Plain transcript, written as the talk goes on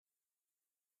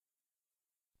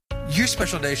Your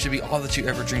special day should be all that you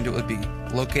ever dreamed it would be.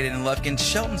 Located in Lufkin,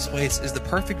 Shelton's Place is the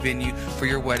perfect venue for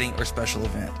your wedding or special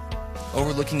event.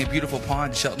 Overlooking a beautiful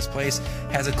pond, Shelton's Place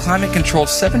has a climate-controlled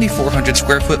 7,400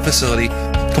 square foot facility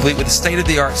complete with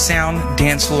state-of-the-art sound,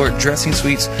 dance floor, dressing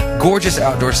suites, gorgeous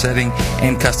outdoor setting,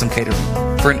 and custom catering.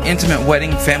 For an intimate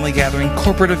wedding, family gathering,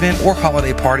 corporate event, or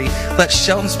holiday party, let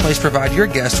Shelton's Place provide your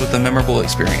guests with a memorable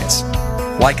experience.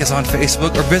 Like us on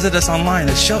Facebook or visit us online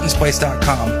at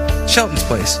sheltonsplace.com. Shelton's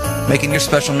Place, making your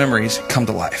special memories come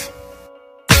to life.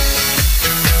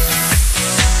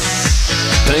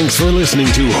 Thanks for listening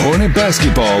to Hornet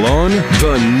Basketball on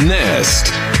The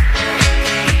Nest.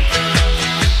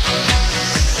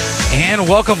 And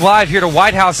welcome live here to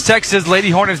White House, Texas. Lady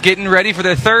Hornets getting ready for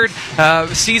their third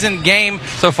season game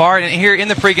so far. And here in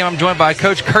the pregame, I'm joined by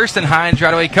Coach Kirsten Hines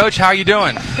right away. Coach, how are you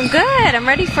doing? I'm good. I'm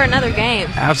ready for another game.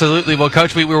 Absolutely. Well,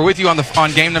 Coach, we were with you on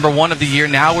game number 1 of the year.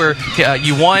 Now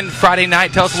you won Friday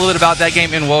night. Tell us a little bit about that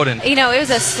game in Woden. You know, it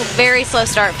was a very slow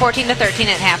start, 14-13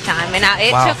 at halftime. And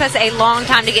it took us a long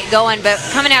time to get going. But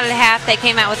coming out of the half, they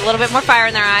came out with a little bit more fire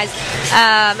in their eyes.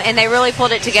 And they really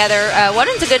pulled it together.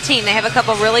 Woden's a good team. They have a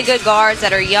couple really good guards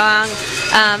that are young,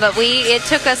 but it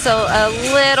took us a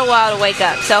little while to wake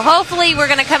up. So hopefully we're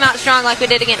going to come out strong like we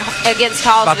did against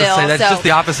Hallsville. About to say, that's just the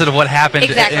opposite of what happened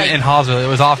in Hallsville. It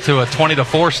was off to a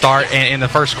 20-4 start in the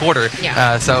first quarter.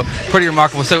 Yeah. So pretty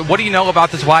remarkable. So what do you know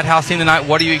about this White House team tonight?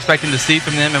 What are you expecting to see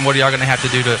from them, and what are y'all going to have to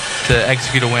do to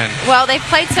execute a win? Well, they've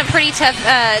played some pretty tough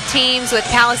teams with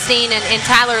Palestine and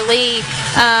Tyler Lee.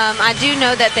 I do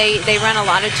know that they run a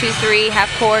lot of 2-3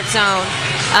 half-court zone.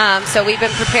 So we've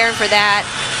been preparing for that,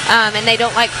 and they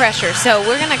don't like pressure. So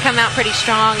we're going to come out pretty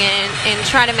strong and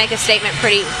try to make a statement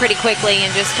pretty quickly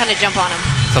and just kind of jump on them.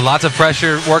 So lots of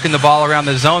pressure, working the ball around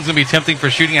the zone's going to be tempting for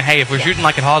shooting. And, hey, if we're shooting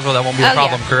like at Hallsville, that won't be a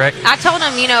problem, correct? I told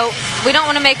them, we don't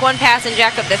want to make one pass and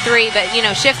jack up the 3, but,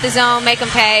 shift the zone, make them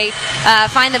pay,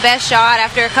 find the best shot.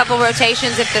 After a couple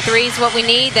rotations, if the 3 is what we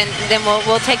need, then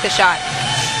we'll take the shot.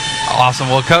 Awesome.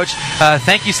 Well, Coach,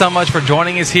 thank you so much for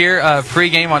joining us here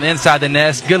pre-game on Inside the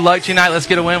Nest. Good luck tonight. Let's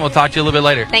get a win. We'll talk to you a little bit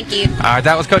later. Thank you. All right,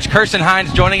 that was Coach Kirsten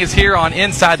Hines joining us here on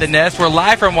Inside the Nest. We're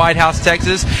live from White House,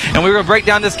 Texas, and we're going to break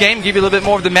down this game, give you a little bit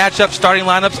more of the matchup, starting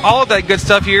lineups, all of that good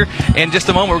stuff here. In just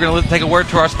a moment, we're going to take a word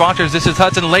to our sponsors. This is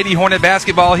Hudson Lady Hornet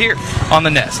Basketball here on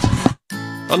the Nest.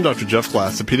 I'm Dr. Jeff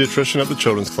Glass, a pediatrician at the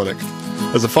Children's Clinic.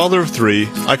 As a father of 3,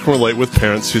 I can relate with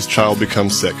parents whose child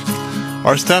becomes sick.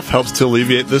 Our staff helps to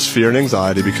alleviate this fear and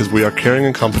anxiety because we are caring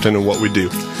and competent in what we do.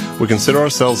 We consider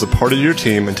ourselves a part of your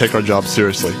team and take our job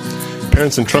seriously.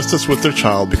 Parents entrust us with their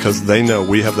child because they know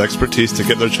we have the expertise to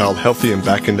get their child healthy and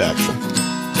back into action.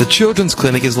 The Children's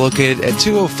Clinic is located at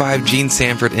 205 Gene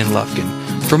Sanford in Lufkin.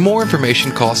 For more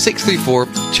information, call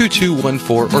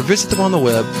 634-2214 or visit them on the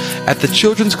web at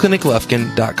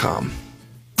thechildren'scliniclufkin.com.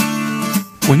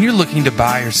 When you're looking to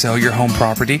buy or sell your home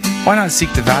property, why not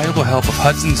seek the valuable help of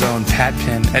Hudson's own Pat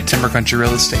Penn at Timber Country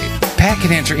Real Estate? Pat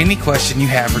can answer any question you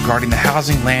have regarding the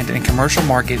housing, land, and commercial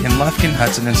market in Lufkin,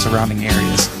 Hudson, and surrounding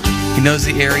areas. He knows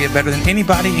the area better than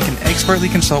anybody and can expertly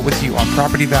consult with you on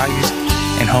property values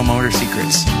and homeowner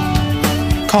secrets.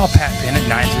 Call Pat Penn at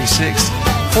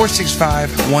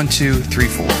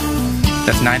 936-465-1234.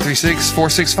 That's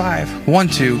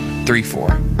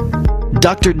 936-465-1234.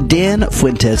 Dr. Dan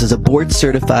Fuentes is a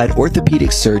board-certified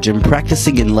orthopedic surgeon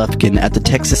practicing in Lufkin at the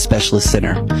Texas Specialist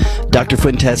Center. Dr.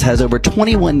 Fuentes has over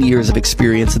 21 years of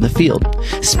experience in the field.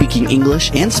 Speaking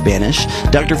English and Spanish,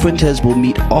 Dr. Fuentes will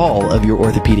meet all of your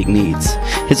orthopedic needs.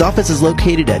 His office is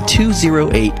located at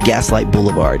 208 Gaslight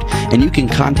Boulevard, and you can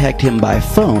contact him by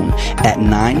phone at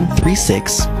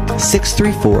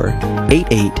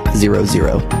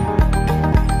 936-634-8800.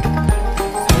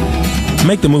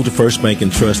 Make the move to First Bank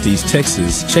 & Trust East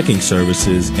Texas checking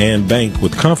services and bank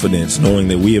with confidence, knowing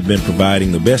that we have been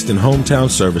providing the best in hometown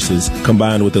services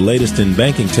combined with the latest in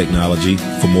banking technology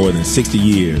for more than 60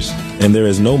 years. And there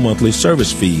is no monthly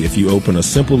service fee if you open a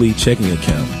Simply checking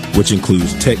account, which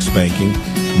includes text banking,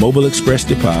 mobile express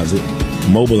deposit,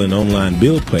 mobile and online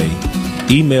bill pay,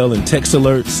 email and text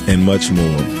alerts, and much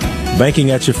more. Banking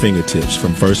at your fingertips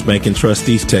from First Bank & Trust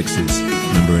East Texas,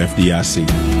 member FDIC.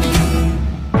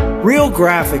 Real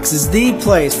Graphics is the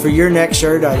place for your next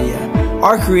shirt idea.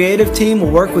 Our creative team will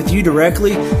work with you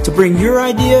directly to bring your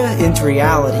idea into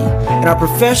reality. And our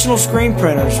professional screen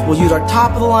printers will use our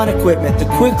top-of-the-line equipment to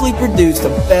quickly produce the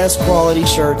best quality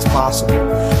shirts possible.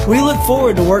 We look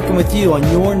forward to working with you on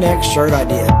your next shirt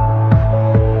idea.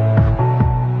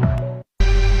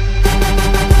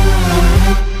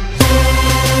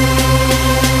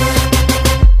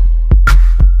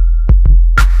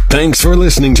 Thanks for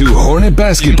listening to Hornet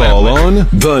Basketball on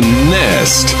The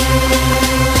Nest.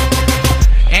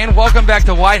 And welcome welcome back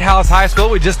to White House High School.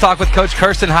 We just talked with Coach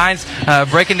Kirsten Hines,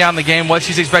 breaking down the game, what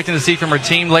she's expecting to see from her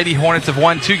team. Lady Hornets have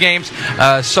won 2 games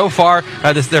so far.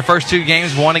 Their first 2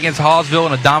 games, one against Hallsville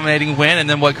in a dominating win, and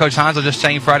then what Coach Hines was just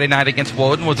saying Friday night against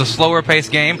Woden was a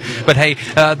slower-paced game. But, hey,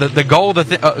 the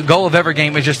goal of every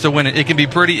game is just to win it. It can be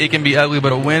pretty, it can be ugly,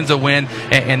 but a win's a win,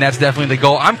 and that's definitely the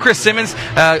goal. I'm Chris Simmons,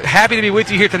 happy to be with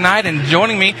you here tonight, and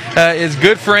joining me is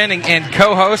good friend and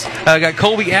co-host. Got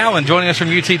Colby Allen joining us from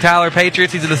UT Tyler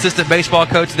Patriots. He's an assistant baseball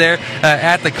coach there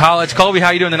at the college. Colby, how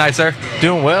you doing tonight, sir?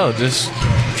 Doing well. Just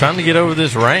trying to get over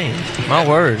this rain. My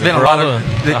word. Been a lot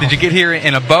did you get here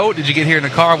in a boat? Did you get here in a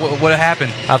car? What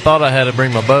happened? I thought I had to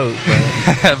bring my boat,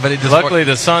 but it just luckily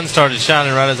the sun started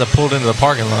shining right as I pulled into the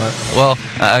parking lot. Well,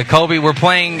 Colby, we're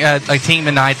playing a team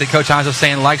tonight that Coach Hines was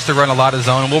saying likes to run a lot of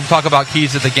zone. And we'll talk about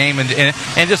keys to the game and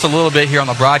just a little bit here on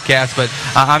the broadcast. But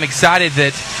I'm excited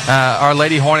that our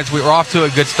Lady Hornets, we were off to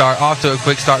a good start, off to a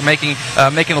quick start, making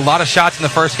a lot of shots in the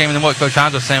first game. And then what Coach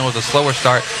Hines was saying was a slower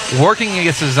start. Working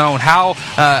against the zone, how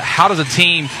does a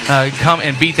team come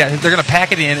and beat that? They're going to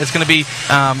pack it in. It's going to be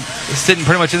sitting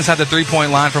pretty much inside the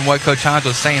three-point line from what Coach Hines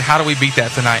was saying. How do we beat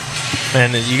that tonight?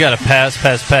 And you got to pass.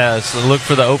 Look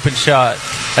for the open shot.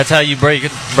 That's how you break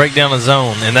down a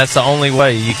zone, and that's the only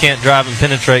way. You can't drive and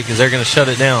penetrate because they're going to shut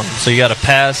it down. So you got to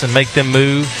pass and make them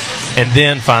move, and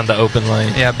then find the open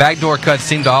lane. Yeah, backdoor cuts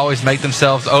seem to always make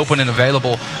themselves open and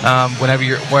available whenever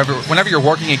you're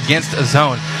working against a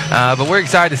zone. But we're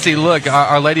excited to see. Look,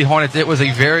 our Lady Hornets. It was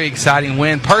a very exciting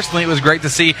win. Personally, it was great to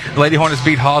see the Lady Hornets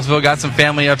beat Hallsville. Got some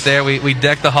family up there. We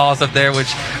decked the halls up there,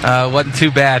 which wasn't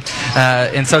too bad.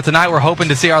 And so tonight we're hoping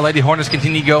to see our Lady Hornets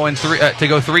continue going to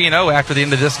go 3-0 after the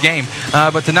end of this game.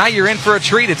 But tonight you're in for a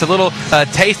treat. It's a little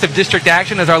taste of district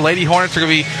action as our Lady Hornets are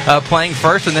going to be playing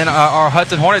first, and then our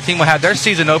Hudson Hornet team will have their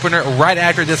season opener right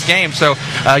after this game. So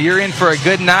you're in for a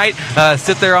good night.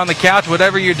 Sit there on the couch,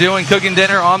 whatever you're doing, cooking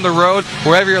dinner, on the road,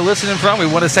 wherever you're listening from. We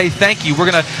want to say thank you.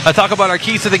 We're going to talk about our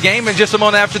keys to the game in just a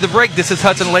moment after the break. This is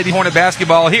Hudson Lady Hornet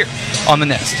basketball here on The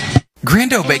Nest.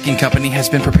 Grando Baking Company has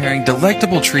been preparing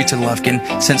delectable treats in Lufkin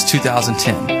since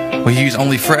 2010. We use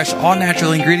only fresh,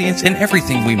 all-natural ingredients in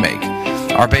everything we make.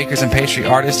 Our bakers and pastry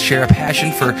artists share a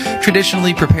passion for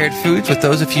traditionally prepared foods with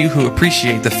those of you who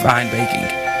appreciate the fine baking.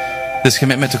 This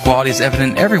commitment to quality is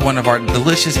evident in every one of our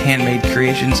delicious handmade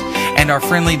creations, and our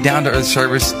friendly, down-to-earth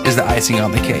service is the icing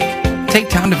on the cake. Take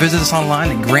time to visit us online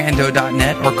at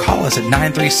grando.net or call us at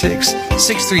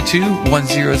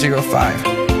 936-632-1005.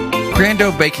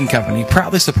 Grando Baking Company,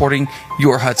 proudly supporting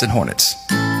your Hudson Hornets.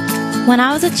 When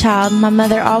I was a child, my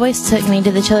mother always took me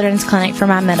to the children's clinic for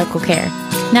my medical care.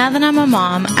 Now that I'm a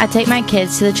mom, I take my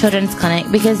kids to the children's clinic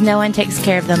because no one takes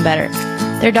care of them better.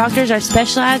 Their doctors are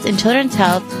specialized in children's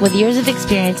health with years of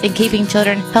experience in keeping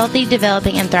children healthy,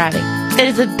 developing, and thriving. It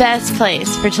is the best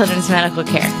place for children's medical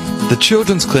care. The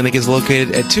Children's Clinic is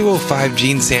located at 205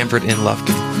 Gene Sanford in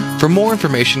Lufkin. For more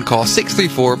information, call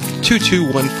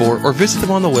 634-2214 or visit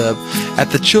them on the web at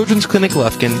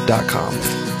thechildren'scliniclufkin.com.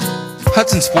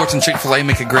 Hudson Sports and Chick-fil-A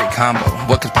make a great combo.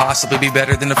 What could possibly be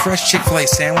better than a fresh Chick-fil-A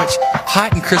sandwich,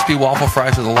 hot and crispy waffle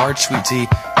fries with a large sweet tea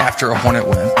after a Hornet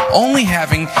win? Only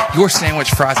having your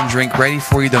sandwich, fries, and drink ready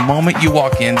for you the moment you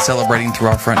walk in, celebrating through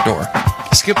our front door.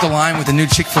 Skip the line with the new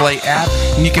Chick-fil-A app,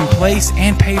 and you can place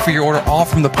and pay for your order all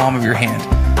from the palm of your hand.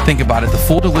 Think about it, the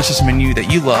full delicious menu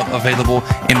that you love available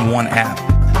in one app.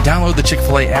 Download the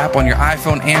Chick-fil-A app on your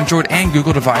iPhone, Android, and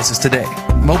Google devices today.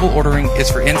 Mobile ordering is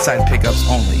for inside pickups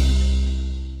only.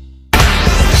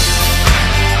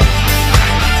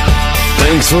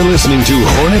 Thanks for listening to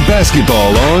Hornet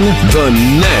Basketball on The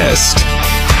Nest.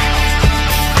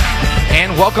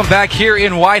 And welcome back here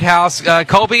in White House.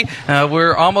 Colby,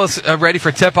 we're almost ready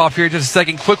for tip-off here. Just a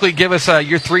second. Quickly give us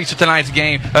your three keys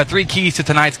to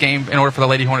tonight's game in order for the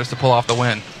Lady Hornets to pull off the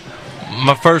win.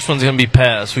 My first one's going to be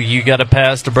pass. You got to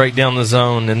pass to break down the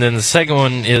zone. And then the second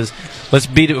one is let's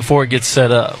beat it before it gets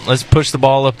set up. Let's push the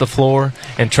ball up the floor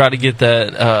and try to get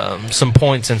that some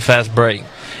points in fast break.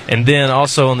 And then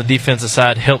also on the defensive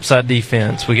side, help side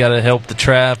defense. We got to help the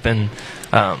trap, and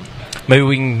maybe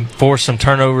we can force some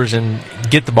turnovers and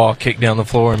get the ball kicked down the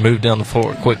floor and move down the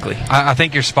floor quickly. I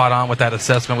think you're spot on with that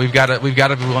assessment. We've got to be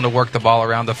willing to work the ball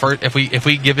around. If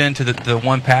we give in to the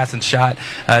one pass and shot,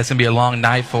 it's going to be a long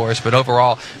night for us. But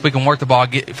overall, if we can work the ball,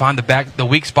 find the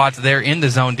weak spots there in the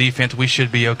zone defense, we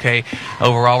should be okay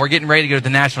overall. We're getting ready to go to the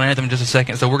national anthem in just a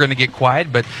second, so we're going to get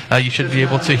quiet, but you should be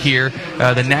able to hear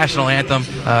the national anthem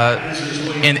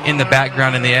in the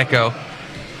background in the echo.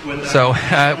 So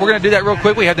we're going to do that real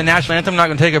quick. We have the national anthem. I'm not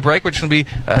going to take a break. We're just going to be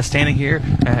standing here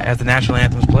as the national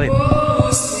anthem is played.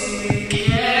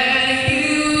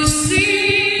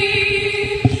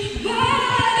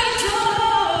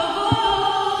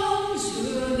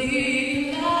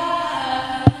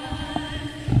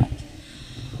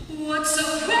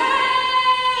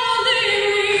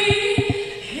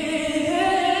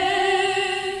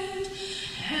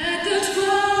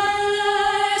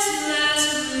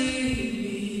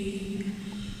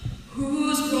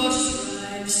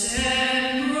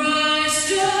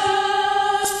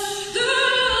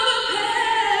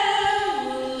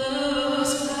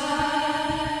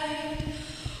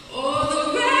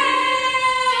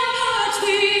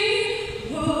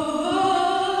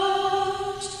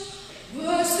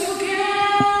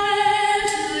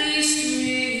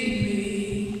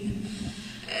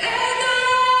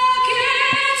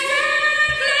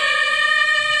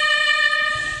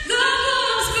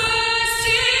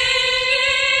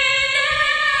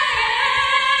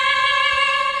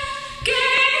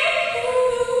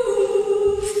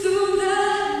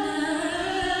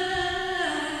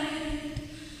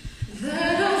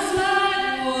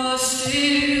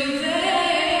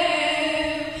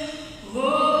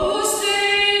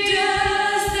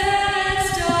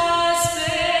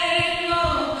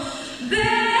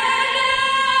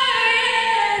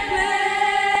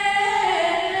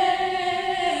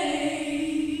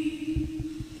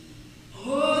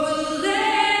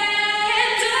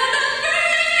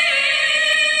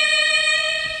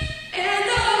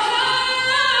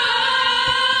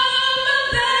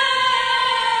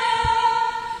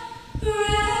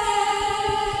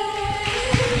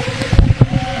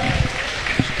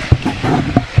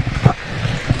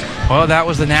 Well, that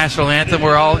was the national anthem.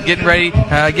 We're all getting ready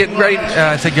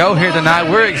to go here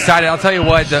tonight. We're excited. I'll tell you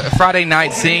what, the Friday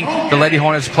night, seeing the Lady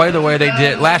Hornets play the way they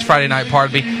did last Friday night,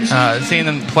 seeing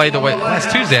them play the way last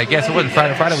Tuesday, I guess it wasn't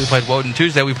Friday. Friday we played Woden.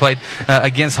 Tuesday we played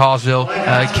against Hallsville.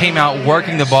 Came out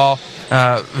working the ball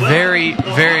very,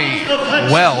 very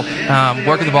well,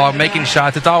 working the ball, making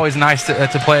shots. It's always nice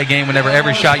to play a game whenever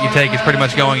every shot you take is pretty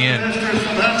much going in.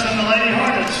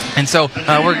 And so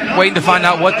we're waiting to find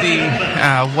out what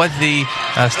the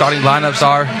starting lineups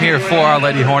are here for our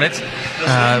Lady Hornets.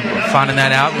 Finding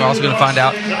that out. We're also going to find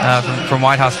out from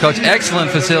White House coach. Excellent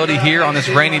facility here on this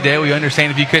rainy day. We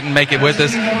understand if you couldn't make it with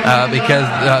us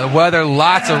because the weather,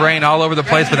 lots of rain all over the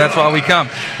place, but that's why we come.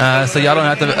 So y'all don't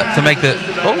have to make the...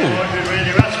 Oh!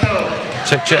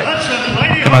 Check.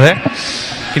 Am I there?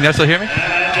 Can you still hear me?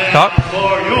 Talk?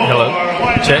 Hello?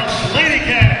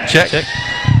 Check.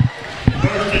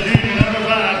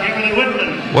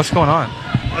 What's going on?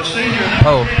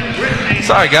 Oh,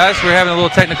 sorry guys, we're having a little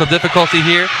technical difficulty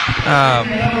here.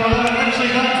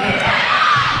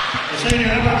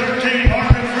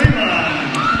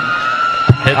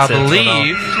 I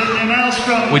believe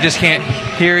we just can't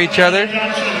hear each other.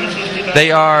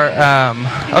 They are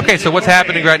okay. So what's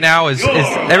happening right now is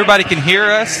everybody can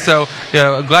hear us. So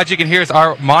I'm glad you can hear us.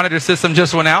 Our monitor system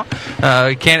just went out.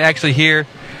 Can't actually hear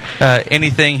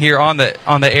anything here on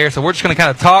the air. So we're just going to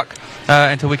kind of talk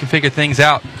until we can figure things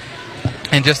out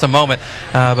in just a moment.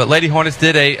 But Lady Hornets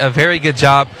did a very good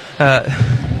job.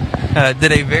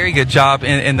 Did a very good job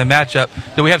in the matchup.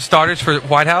 Do we have starters for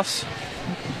White House?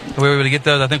 Are we able to get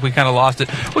those? I think we kind of lost it.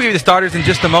 We'll give you the starters in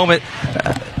just a moment.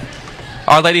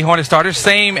 Our Lady Hornet starters,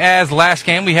 same as last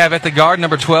game. We have at the guard,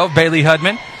 number 12, Bailey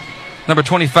Hudman. Number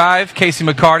 25, Casey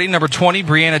McCarty. Number 20,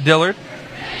 Brianna Dillard.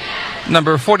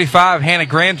 Number 45, Hannah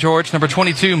Grandgeorge. Number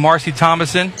 22, Marcy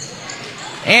Thomason.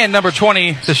 And number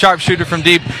 20, the sharpshooter from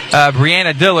deep,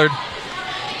 Brianna Dillard.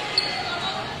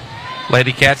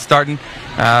 Lady Cats starting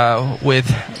with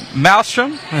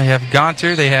Malmstrom. They have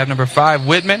Gonter. They have number 5,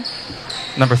 Whitman.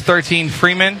 Number 13,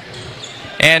 Freeman.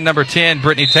 And number 10,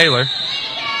 Brittany Taylor.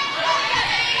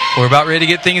 We're about ready to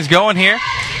get things going here.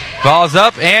 Ball's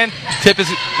up, and tip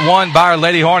is won by our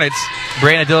Lady Hornets.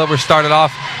 Brianna Dillard started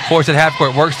off, forced at half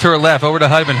court, works to her left, over to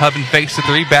Hudman. Hudman fakes the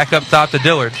three, back up top to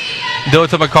Dillard. Dillard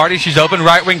to McCarty. She's open.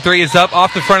 Right wing three is up,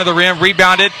 off the front of the rim,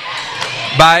 rebounded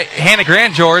by Hannah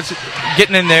Grandgeorge.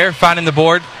 Getting in there, finding the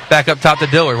board, back up top to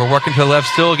Dillard. We're working to the left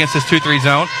still against this 2-3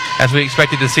 zone, as we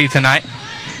expected to see tonight.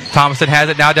 Thomason has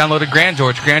it now, down low to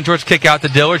Grandgeorge. Grandgeorge kick out to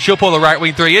Dillard. She'll pull the right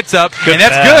wing three. It's up, and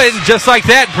that's good. And just like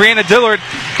that, Brianna Dillard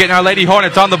getting our Lady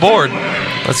Hornets on the board.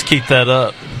 Let's keep that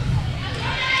up.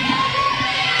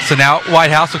 So now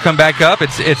White House will come back up.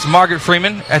 It's Margaret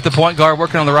Freeman at the point guard,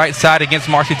 working on the right side against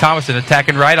Marcy Thomason.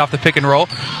 Attacking right off the pick and roll.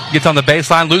 Gets on the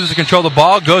baseline, loses control of the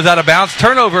ball, goes out of bounds.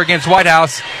 Turnover against White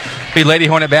House. Be Lady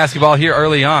Hornet basketball here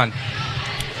early on.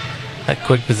 That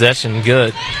quick possession,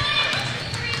 good.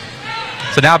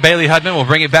 So now Bailey Hudman will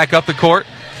bring it back up the court.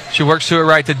 She works to her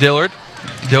right to Dillard.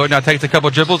 Dillard now takes a couple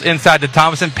dribbles inside to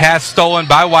Thomason. Pass stolen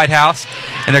by White House,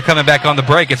 and they're coming back on the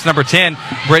break. It's number 10,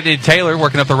 Brittany Taylor,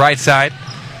 working up the right side.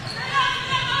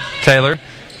 Taylor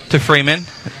to Freeman.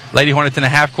 Lady Hornets in a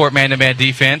half-court man-to-man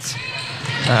defense.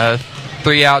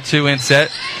 3 out, 2 in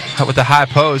set with the high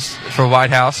post for White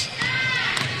House.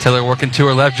 Taylor working to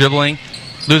her left, dribbling.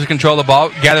 Losing control of the ball,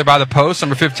 gathered by the post.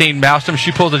 Number 15, Malmstrom.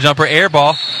 She pulls the jumper, air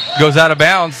ball, goes out of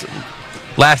bounds.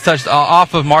 Last touch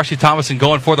off of Marcy Thomason,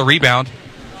 going for the rebound.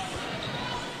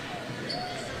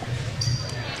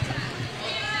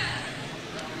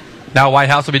 Now White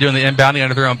House will be doing the inbounding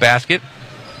under their own basket.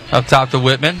 Up top to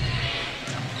Whitman.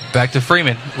 Back to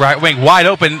Freeman. Right wing, wide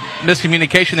open.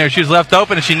 Miscommunication there. She was left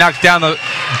open, and she knocks down the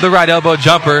right elbow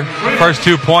jumper. First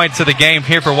 2 points of the game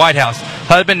here for White House.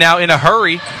 Hudman now in a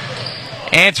hurry.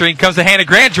 Answering comes to Hannah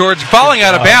Grandgeorge, falling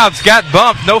out of bounds, got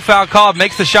bumped, no foul called,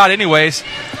 makes the shot anyways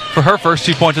for her first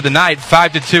 2 points of the night.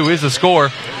 5-2 is the score.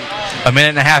 A minute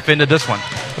and a half into this one.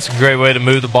 That's a great way to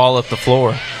move the ball up the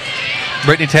floor.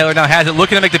 Brittany Taylor now has it,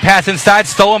 looking to make the pass inside,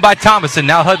 stolen by Thomason.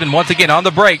 Now Hudman once again on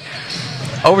the break.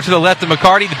 Over to the left of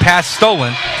McCarty, the pass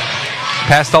stolen.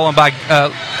 Pass stolen by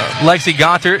Lexi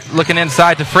Gonter, looking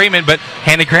inside to Freeman, but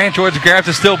Hannah Grandgeorge grabs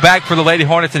the steal back for the Lady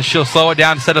Hornets, and she'll slow it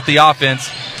down to set up the offense.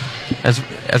 As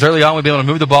early on, we'll be able to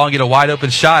move the ball and get a wide-open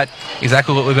shot.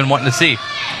 Exactly what we've been wanting to see.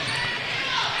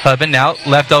 Hudman now,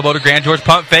 left elbow to Grandgeorge.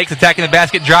 Pump fakes, attacking the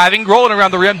basket, driving, rolling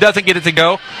around the rim, doesn't get it to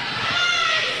go.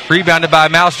 Rebounded by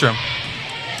Malmstrom.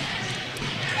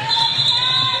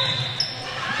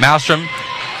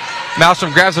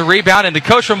 Malmstrom grabs a rebound, and the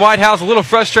coach from White House a little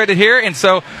frustrated here, and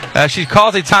so she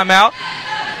calls a timeout.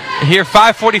 here.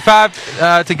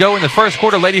 5:45 to go in the first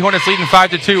quarter. Lady Hornets leading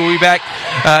 5-2. We'll be back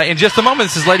in just a moment.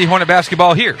 This is Lady Hornet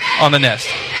basketball here on The Nest.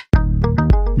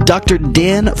 Dr.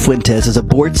 Dan Fuentes is a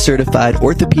board-certified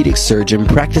orthopedic surgeon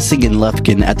practicing in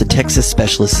Lufkin at the Texas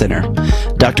Specialist Center.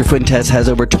 Dr. Fuentes has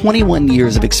over 21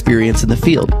 years of experience in the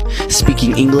field.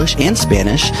 Speaking English and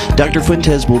Spanish, Dr.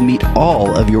 Fuentes will meet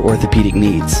all of your orthopedic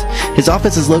needs. His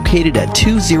office is located at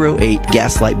 208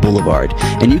 Gaslight Boulevard,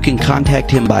 and you can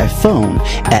contact him by phone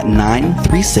at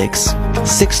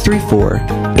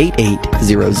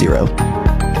 936-634-8800.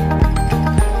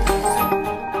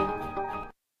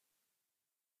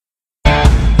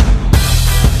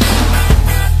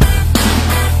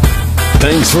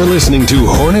 Thanks for listening to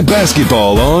Hornet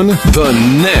Basketball on The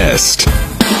Nest.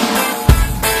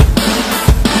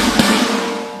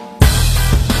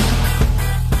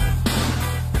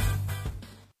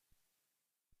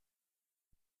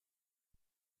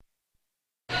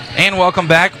 And welcome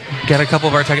back. Got a couple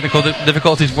of our technical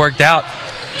difficulties worked out.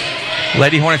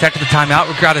 Lady Hornets after the timeout.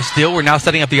 We're got a steal. We're now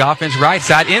setting up the offense right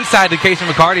side. Inside to Casey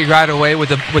McCarty right away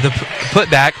with a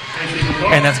putback.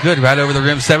 And that's good. Right over the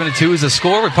rim. 7-2 is the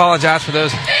score. We apologize for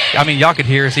those. I mean, y'all could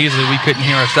hear us easily. We couldn't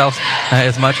hear ourselves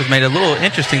as much. It made it a little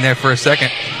interesting there for a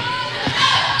second.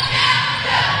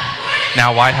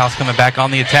 Now Whitehouse coming back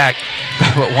on the attack.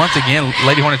 But once again,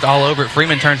 Lady Hornets all over it.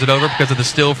 Freeman turns it over because of the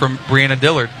steal from Brianna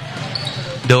Dillard.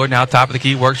 Dillard now top of the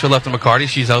key. Works her left to McCarty.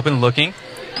 She's open, looking.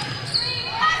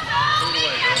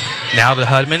 Now to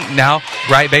Hudman. Now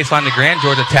right baseline to Grand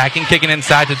George attacking. Kicking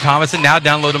inside to Thomason. Now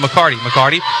down low to McCarty.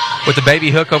 McCarty with the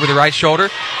baby hook over the right shoulder.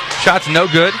 Shot's no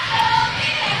good.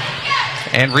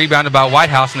 And rebounded by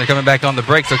Whitehouse, and they're coming back on the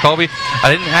break. So, Colby, I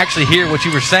didn't actually hear what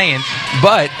you were saying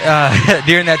but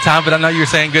during that time, but I know you were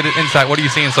saying good insight. What are you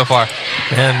seeing so far?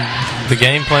 And the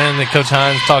game plan that Coach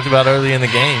Hines talked about early in the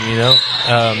game,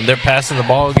 they're passing the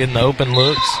ball, getting the open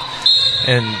looks,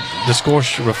 and the score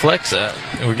reflects that.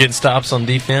 And we're getting stops on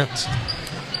defense.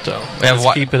 So,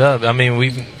 let's keep it up. I mean,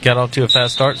 we've got off to a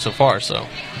fast start so far, so.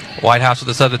 Whitehouse with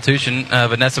the substitution.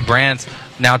 Vanessa Brands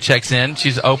now checks in.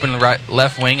 She's open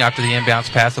left wing after the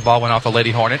inbounds pass. The ball went off the Lady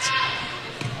Hornets.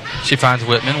 She finds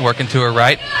Whitman working to her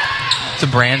right to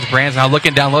Brands. Brands now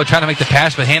looking down low, trying to make the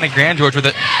pass, but Hannah Grand George with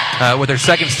her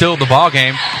second steal of the ball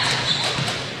game.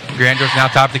 Grand George now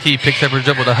top of the key, picks up her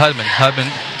dribble to Hudman.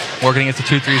 Hudman working against the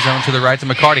 2-3 zone to the right to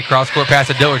McCarty. Cross court pass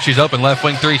to Dillard. She's open left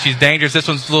wing three. She's dangerous. This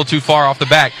one's a little too far off the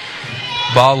back.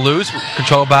 Ball loose,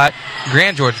 controlled by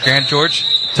Grand George. Grand George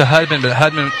to Hudman, but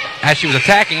Hudman, as she was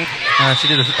attacking, she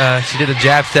did a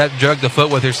jab step, drugged the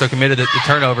foot with her, so committed the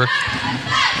turnover.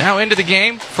 Now into the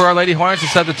game for our Lady Hornets, the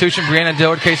substitution. Brianna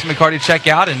Dillard, Casey McCarty check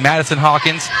out, and Madison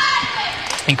Hawkins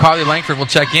and Carly Langford will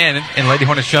check in, and Lady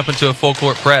Hornets jump into a full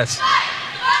court press.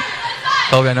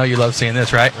 Colby, I know you love seeing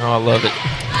this, right? Oh, I love it.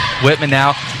 Whitman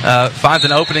now finds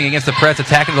an opening against the press,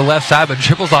 attacking the left side, but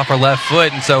dribbles off her left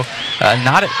foot, and so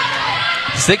not at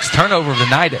sixth turnover of the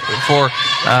night for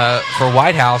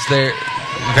Whitehouse. They're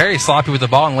very sloppy with the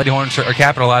ball, and Lady Hornets are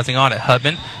capitalizing on it.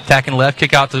 Hudman attacking left,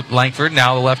 kick out to Langford.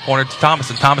 Now the left corner to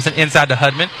Thomason. Thomason inside to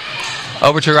Hudman.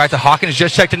 Over to right to Hawkins.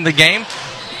 Just checked into the game.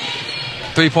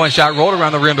 3-point shot rolled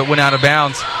around the rim, but went out of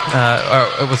bounds.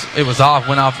 It was off.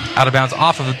 Went out of bounds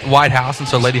off of Whitehouse, and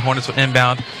so Lady Hornets will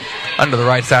inbound under the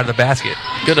right side of the basket.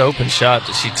 Good open shot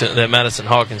that Madison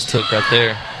Hawkins took right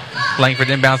there. Langford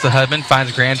inbounds to Hudman,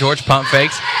 finds Grand George, pump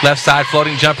fakes, left side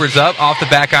floating jumpers up, off the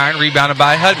back iron, rebounded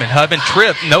by Hudman. Hudman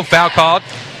tripped, no foul called.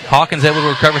 Hawkins able to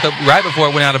recover right before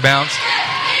it went out of bounds.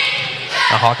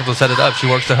 Now Hawkins will set it up. She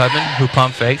works to Hudman, who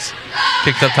pump fakes,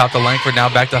 kicks up top to Langford, now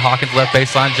back to Hawkins, left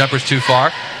baseline, jumpers too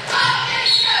far.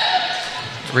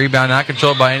 Rebound not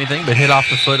controlled by anything, but hit off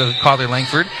the foot of Carly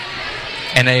Langford.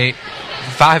 And a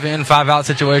 5-in, 5-out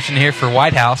situation here for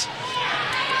Whitehouse,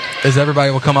 as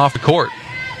everybody will come off the court.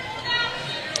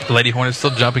 The Lady Hornets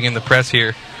still jumping in the press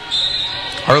here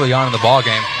early on in the ball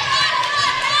game.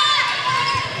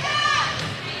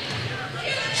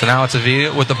 So now it's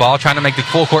Avila with the ball, trying to make the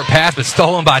full court pass, but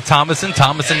stolen by Thomason.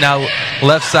 Thomason now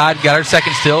left side, got her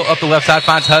second steal, up the left side,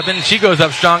 finds Hudman. She goes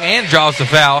up strong and draws the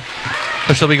foul,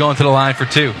 but she'll be going to the line for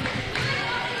two.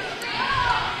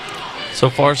 So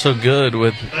far, so good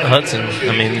with Hudson.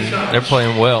 I mean, they're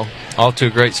playing well. Off to a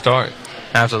great start.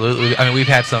 Absolutely. I mean, we've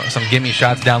had some gimme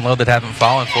shots down low that haven't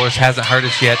fallen for us. Hasn't hurt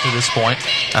us yet to this point.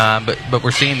 But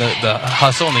we're seeing the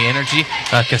hustle and the energy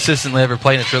consistently every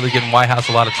play, and it's really giving Whitehouse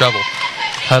a lot of trouble.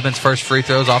 Hudman's first free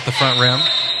throws off the front rim.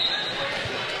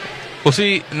 We'll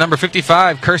see number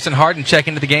 55, Kirsten Harden, check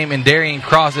into the game, and Darian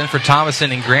Cross in for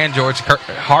Thomason and Grand George.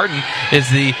 Harden is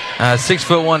the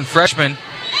 6'1" freshman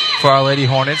for our Lady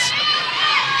Hornets.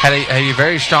 had a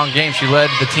very strong game. She led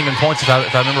the team in points, if I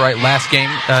remember right, last game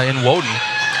in Woden.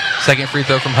 Second free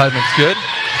throw from Hudman's good.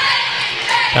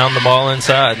 Pound the ball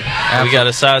inside. We got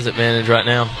a size advantage right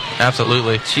now.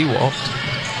 Absolutely. She walked.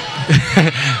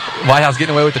 Whitehouse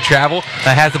getting away with the travel.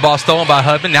 Has the ball stolen by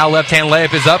Hudman. Now left-hand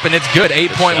layup is up, and it's good.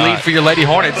 8-point lead for your Lady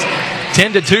Hornets.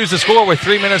 10-2 is the score with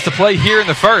 3 minutes to play here in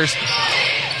the first.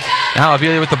 Now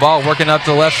Avila with the ball, working up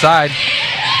to the left side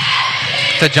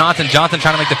to Johnson. Johnson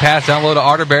trying to make the pass down low to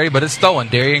Arterberry, but it's stolen.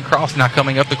 Darian Cross now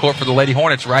coming up the court for the Lady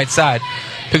Hornets, right side.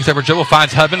 Picks up her dribble,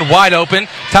 finds Hudman, wide open.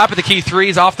 Top of the key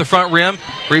threes off the front rim.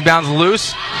 Rebounds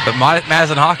loose, but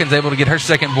Madison Hawkins able to get her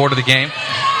second board of the game.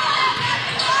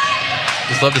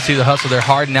 Just love to see the hustle there.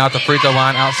 Harden now at the free throw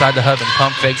line outside the Hudman.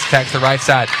 Pump fakes, attacks the right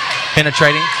side.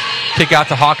 Penetrating. Kick out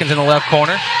to Hawkins in the left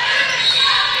corner.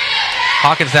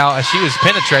 Hawkins now, as she was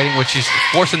penetrating, which she's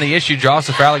forcing the issue, draws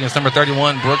the foul against number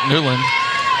 31, Brooke Newland,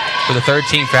 for the third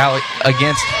team foul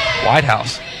against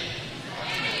Whitehouse.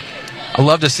 I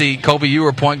love to see, Colby, you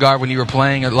were point guard when you were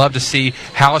playing. I'd love to see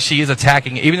how she is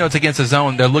attacking. Even though it's against the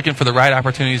zone, they're looking for the right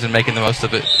opportunities and making the most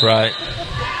of it. Right.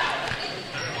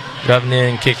 Driving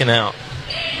in, kicking out.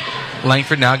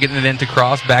 Langford now getting it into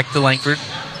Cross. Back to Langford.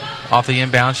 Off the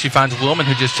inbound. She finds Willman,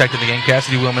 who just checked in the game.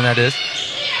 Cassidy Willman, that is.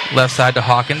 Left side to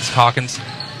Hawkins. Hawkins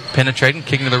penetrating,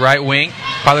 kicking to the right wing.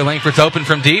 Probably Langford's open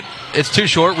from deep. It's too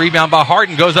short. Rebound by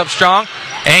Harden. Goes up strong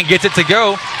and gets it to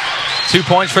go. 2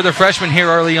 points for the freshman here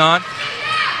early on.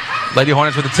 Lady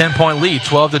Hornets with a 10-point lead.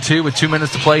 12-2 with 2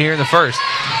 minutes to play here in the first.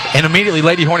 And immediately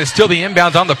Lady Hornets still the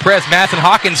inbounds on the press. Madison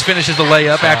Hawkins finishes the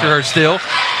layup after her steal.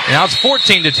 And now it's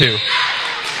 14-2.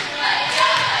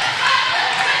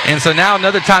 And so now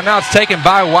another timeout's taken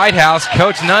by Whitehouse.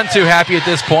 Coach none too happy at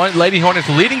this point. Lady Hornets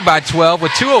leading by 12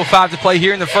 with 2:05 to play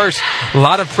here in the first. A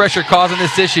lot of pressure causing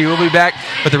this issue. We'll be back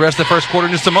with the rest of the first quarter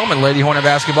in just a moment. Lady Hornet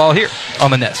basketball here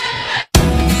on the Nest.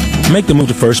 Make the move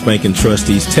to First Bank and Trust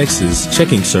East Texas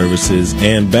checking services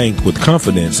and bank with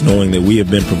confidence, knowing that we have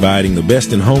been providing the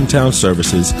best in hometown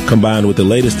services combined with the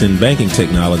latest in banking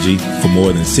technology for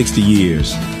more than 60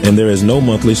 years. And there is no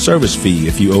monthly service fee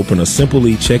if you open a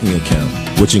Simple checking account,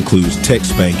 which includes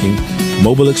text banking,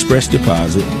 mobile express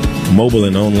deposit, mobile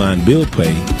and online bill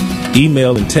pay,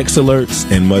 email and text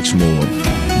alerts, and much more.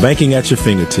 Banking at your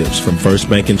fingertips from First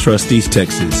Bank and Trust East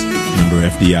Texas, member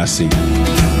FDIC.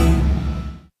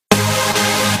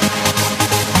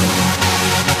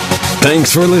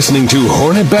 Thanks for listening to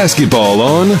Hornet Basketball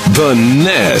on The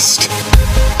Nest.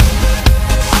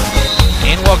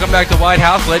 And welcome back to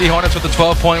Whitehouse. Lady Hornets with a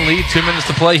 12-point lead. 2 minutes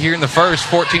to play here in the first.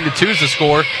 14-2 is the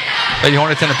score. Lady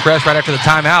Hornets in the press right after the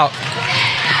timeout.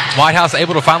 Whitehouse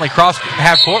able to finally cross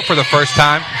half court for the first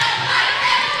time.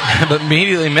 But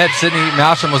immediately Sydney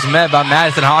Malstrom was met by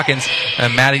Madison Hawkins.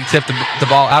 And Maddie tipped the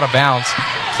ball out of bounds.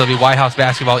 So it'll be Whitehouse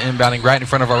basketball inbounding right in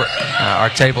front of our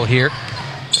table here.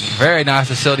 Very nice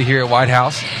facility here at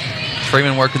Whitehouse.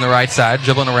 Freeman working the right side,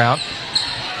 dribbling around.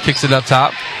 Kicks it up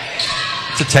top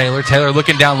to Taylor. Taylor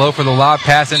looking down low for the lob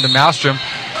pass into Malstrom.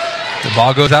 The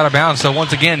ball goes out of bounds. So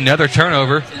once again, another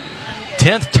turnover.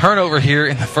 10th turnover here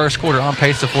in the first quarter. On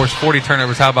pace to force 40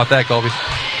 turnovers. How about that, Colby?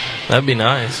 That'd be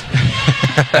nice.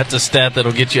 That's a stat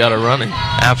that'll get you out of running.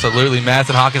 Absolutely.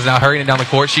 Madison Hawkins now hurrying down the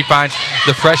court. She finds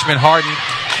the freshman Harden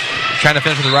trying to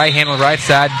finish with the right hand on the right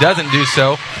side. Doesn't do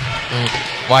so.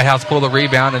 Whitehouse pulled the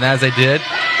rebound, and as they did,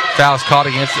 fouls caught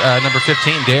against number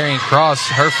 15, Darian Cross.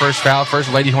 Her first foul,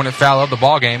 first Lady Hornet foul of the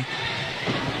ball game.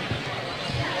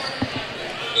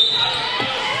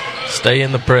 Stay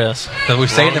in the press. So we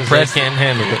stay in the press. Can't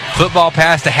handle it. Football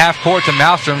pass to half court to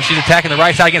Malstrom. She's attacking the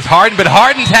right side against Harden, but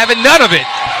Harden's having none of it.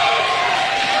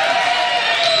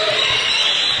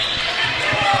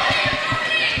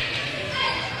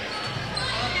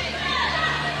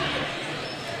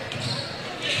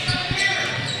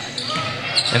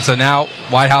 And so now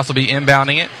Whitehouse will be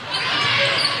inbounding it.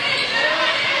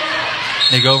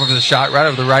 They go over for the shot right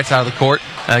over the right side of the court.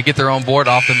 Get their own board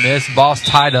off the miss. Ball's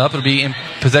tied up. It'll be in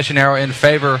possession arrow in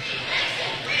favor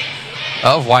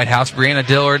of Whitehouse. Brianna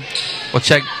Dillard will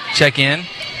check in,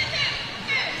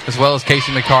 as well as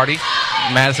Casey McCarty.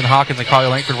 Madison Hawkins and Carly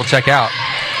Langford will check out.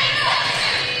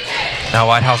 Now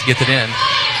Whitehouse gets it in.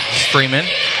 Freeman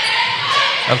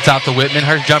up top to Whitman.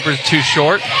 Her jumper's too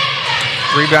short.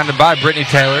 Rebounded by Brittany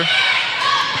Taylor.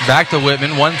 Back to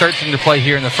Whitman. 1:13 to play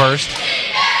here in the first.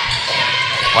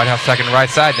 Whitehouse second right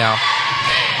side now.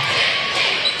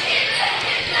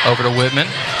 Over to Whitman.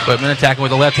 Whitman attacking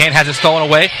with the left hand. Has it stolen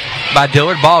away by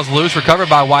Dillard. Ball's loose. Recovered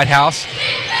by Whitehouse.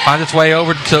 Finds its way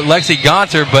over to Lexi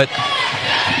Gonter, but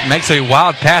makes a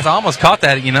wild pass. I almost caught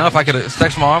that, if I could have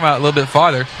stretched my arm out a little bit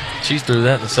farther. She threw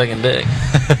that in the second deck.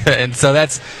 And so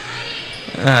that's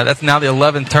That's now the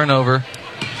 11th turnover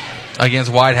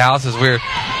against White House as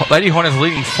Lady Hornets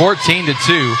leading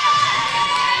 14-2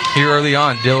 here early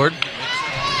on. Dillard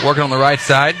working on the right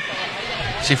side.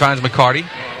 She finds McCarty.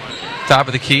 Top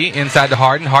of the key, inside to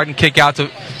Harden. Harden kick out to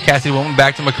Cassidy Woolman,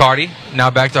 back to McCarty. Now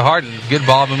back to Harden. Good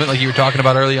ball movement like you were talking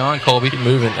about early on, Colby. Keep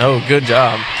moving. Oh, good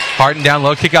job. Harden down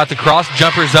low, kick out to Cross.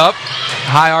 Jumpers up.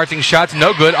 High arching shots,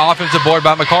 no good. Offensive board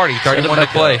by McCarty. 31 to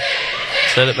play.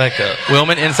 Set it back up.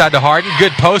 Willman inside to Harden.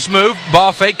 Good post move.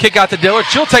 Ball fake. Kick out to Dillard.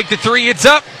 She'll take the three. It's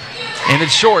up. And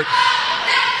it's short.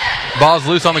 Ball's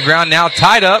loose on the ground now.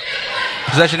 Tied up.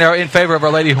 Possession arrow in favor of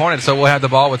our Lady Hornets. So we'll have the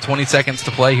ball with 20 seconds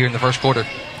to play here in the first quarter.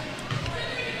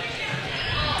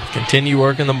 Continue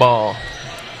working the ball.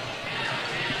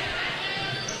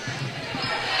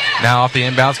 Now off the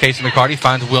inbounds, Casey McCarty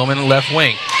finds Willman left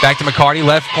wing. Back to McCarty.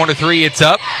 Left corner three. It's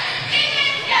up.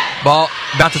 Ball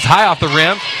bounces high off the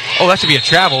rim. Oh, that should be a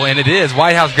travel, and it is.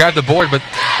 White House grabbed the board, but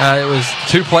it was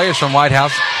two players from White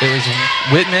House. It was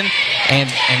Whitman and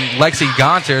Lexi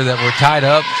Gonter that were tied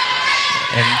up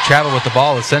and traveled with the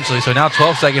ball, essentially. So now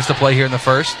 12 seconds to play here in the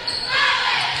first.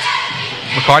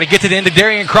 McCarty gets it into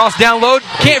Darian Cross down low.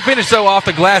 Can't finish though off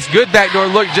the glass. Good backdoor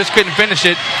look, just couldn't finish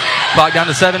it. Clock down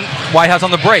to 7. White House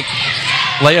on the break.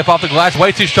 Layup off the glass,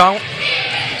 way too strong.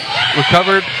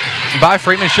 Recovered by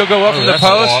Freeman. She'll go up from the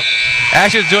post.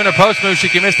 Ashley's doing a post move. She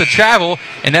can miss the travel,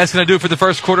 and that's going to do it for the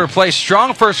first quarter of play.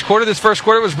 Strong first quarter. This first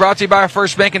quarter was brought to you by our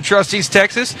First Bank and Trust East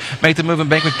Texas. Make the move and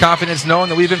bank with confidence, knowing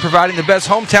that we've been providing the best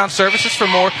hometown services for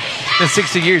more than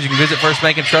 60 years. You can visit First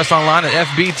Bank and Trust online at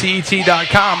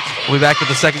fbtet.com. We'll be back with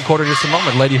the second quarter in just a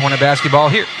moment. Lady Hornet basketball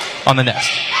here on the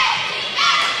Nest.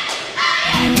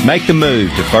 Make the move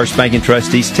to First Bank and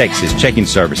Trust East Texas checking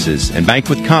services and bank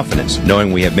with confidence,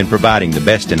 knowing we have been providing the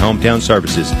best in hometown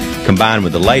services combined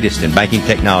with the latest in banking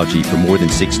technology for more than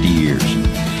 60 years.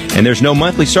 And there's no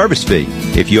monthly service fee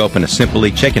if you open a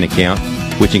Simply checking account,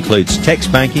 which includes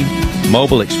text banking,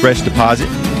 mobile express deposit,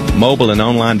 mobile and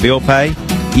online bill pay,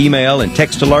 email and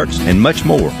text alerts, and much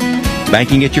more.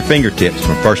 Banking at your fingertips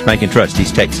from First Bank and Trust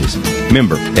East Texas.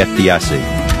 Member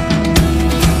FDIC.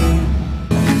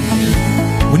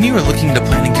 When you are looking to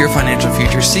planning your financial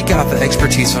future, seek out the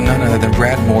expertise of none other than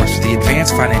Brad Morris with the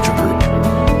Advanced Financial Group.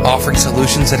 Offering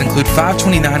solutions that include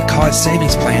 529 college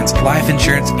savings plans, life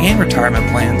insurance, and retirement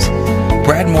plans,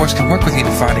 Brad Morris can work with you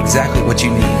to find exactly what you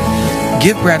need.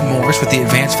 Give Brad Morris with the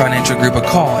Advanced Financial Group a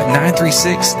call at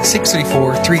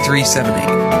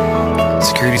 936-634-3378.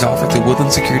 Securities offered through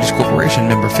Woodland Securities Corporation,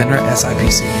 member FINRA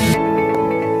SIPC.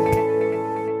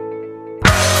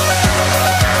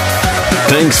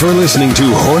 Thanks for listening to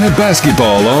Hornet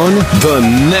Basketball on The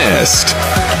Nest.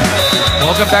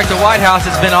 Welcome back to White House.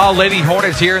 It's been all Lady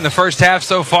Hornets here in the first half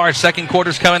so far. Second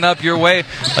quarter's coming up your way.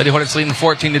 Lady Hornets leading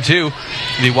 14-2.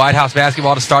 The White House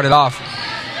basketball to start it off.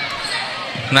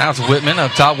 Now it's Whitman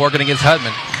up top working against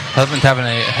Hudman. Hudman's having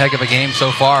a heck of a game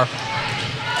so far.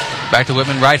 Back to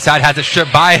Whitman, right side, has it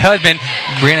stripped by Hudman.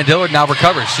 Brianna Dillard now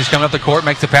recovers. She's coming up the court,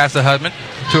 makes the pass to Hudman.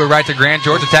 To her right to Grand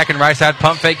George, attacking right side,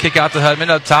 pump fake, kick out to Hudman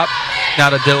up top. Now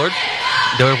to Dillard.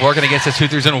 Dillard working against his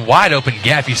 2-3s in a wide open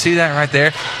gap. You see that right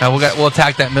there? We'll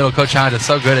attack that middle. Coach Hines is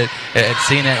so good at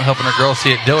seeing it, helping her girls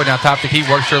see it. Dillard now top to key,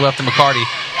 works her left to McCarty.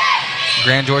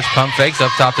 Grand George pump fakes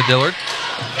up top to Dillard.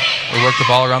 We work the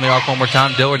ball around the arc one more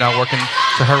time. Dillard now working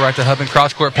to her right to Hudman.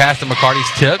 Cross court pass to McCarty's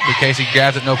tip. But Casey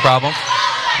grabs it, no problem.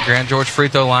 Grand George free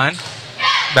throw line.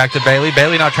 Back to Bailey.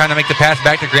 Bailey now trying to make the pass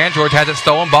back to Grand George. Has it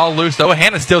stolen. Ball loose though.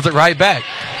 Hannah steals it right back.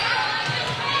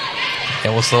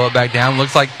 And we'll slow it back down.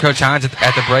 Looks like Coach Hines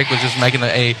at the break was just making an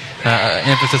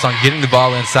emphasis on getting the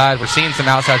ball inside. We're seeing some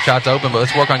outside shots open, but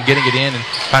let's work on getting it in and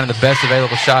finding the best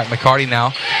available shot. McCarty now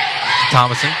to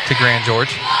Thomason to Grand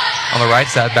George. On the right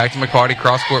side, back to McCarty.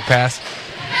 Cross-court pass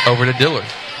over to Dillard.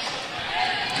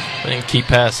 And keep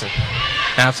passing.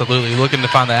 Absolutely. Looking to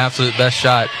find the absolute best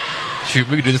shot. Shoot,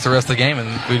 we could do this the rest of the game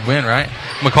and we'd win, right?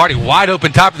 McCarty wide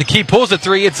open, top of the key, pulls the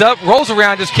three. It's up, rolls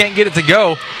around, just can't get it to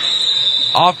go.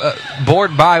 Off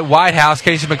board by White House.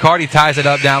 Casey McCarty ties it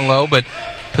up down low, but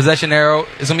possession arrow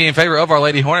is going to be in favor of our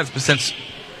Lady Hornets, but since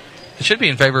it should be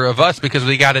in favor of us because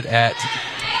they got it at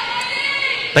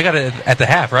the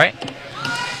half, right?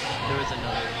 There was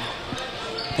another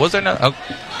one. Was there no? Oh.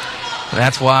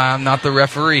 That's why I'm not the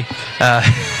referee.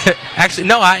 Actually,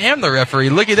 no, I am the referee.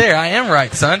 Looky there. I am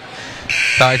right, son.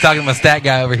 Sorry, talking to my stat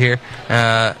guy over here.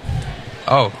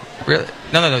 Oh, really?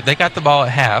 No. They got the ball at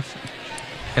half.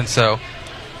 And so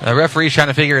the referee's trying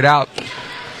to figure it out.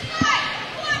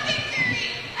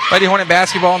 Lady Hornet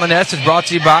basketball on the Nest is brought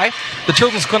to you by The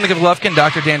Children's Clinic of Lufkin,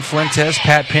 Dr. Dan Fuentes,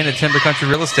 Pat Penn at Timber Country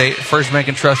Real Estate, First Bank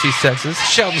and Trust East Texas,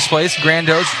 Shelton's Place, Grand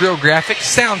Oaks, Real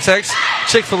Graphics, Soundtex,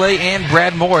 Chick-fil-A, and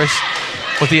Brad Morris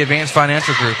with the Advanced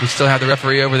Financial Group. We still have the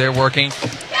referee over there working to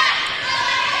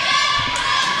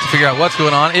figure out what's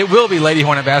going on. It will be Lady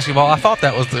Hornet basketball. I thought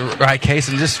that was the right case,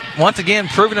 and just once again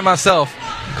proving to myself,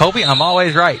 Colby, I'm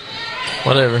always right.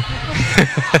 Whatever.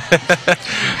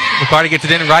 McCarty gets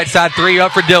it in, right side three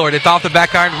up for Dillard. It's off the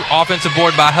back iron, offensive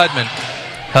board by Hudman.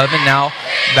 Hudman now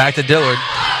back to Dillard.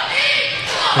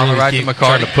 On the right to McCarty.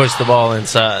 Trying to push the ball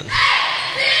inside.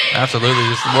 Absolutely.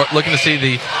 Just looking to see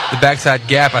the backside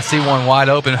gap. I see one wide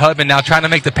open. Hudman now trying to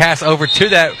make the pass over to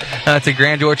that to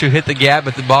Grand George, who hit the gap,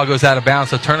 but the ball goes out of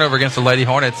bounds. So turnover against the Lady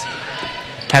Hornets.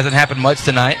 Hasn't happened much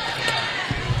tonight.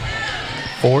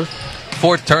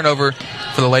 Fourth turnover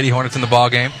for the Lady Hornets in the ball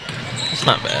game. It's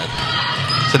not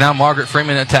bad. So now Margaret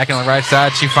Freeman attacking on the right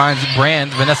side. She finds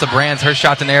Vanessa Brands. Her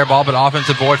shot's an air ball, but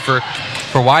offensive board for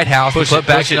White House. Push Put it,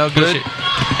 back push it, no push good.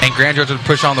 it. And Grand George would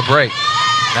push on the break.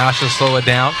 Now she'll slow it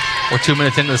down. We're 2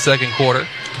 minutes into the second quarter.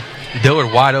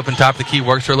 Dillard wide open top of the key,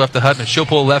 works her left to Hudman. She'll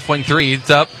pull left wing three. It's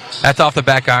up. That's off the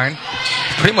back iron.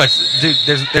 Pretty much, dude,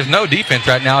 there's no defense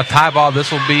right now. A tie ball.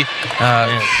 This will be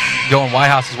going White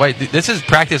House's way. This is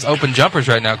practice open jumpers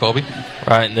right now, Colby.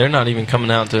 Right, and they're not even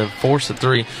coming out to force a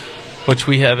three, which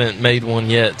we haven't made one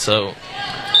yet. So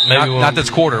maybe not this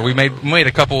quarter. We made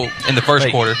a couple in the first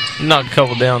quarter. Knock a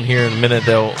couple down here in a minute.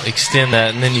 They'll extend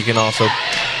that, and then you can also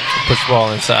push the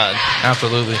ball inside.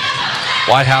 Absolutely.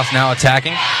 White House now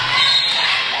attacking.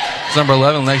 It's number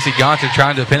 11, Lexi Gonter,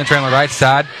 trying to penetrate on the right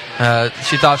side.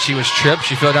 She thought she was tripped.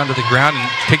 She fell down to the ground and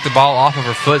picked the ball off of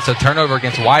her foot. So turnover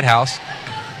against White House.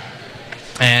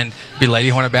 And be Lady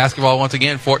Hornet basketball once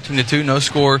again, 14-2. No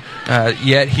score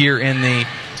yet here in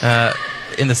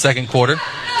the second quarter.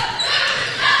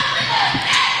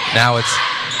 Now it's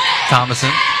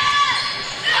Thomason.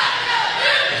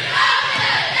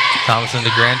 Thomason to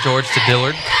Grand George to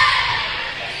Dillard.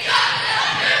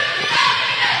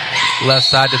 Left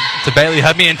side to Bailey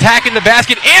Hudman, attacking the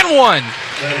basket and one.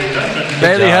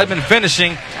 Bailey Hudman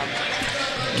finishing,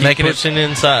 making it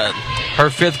inside. Her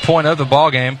 5th point of the ball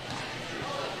game.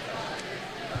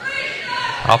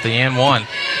 Off the and one.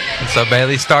 And so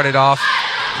Bailey started off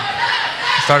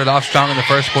strong in the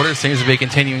first quarter. It seems to be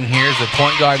continuing here as the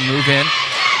point guard move in.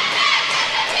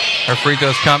 Her free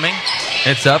throw's coming.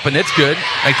 It's up and it's good.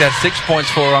 Make that 6 points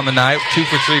for her on the night. 2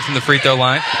 for 3 from the free throw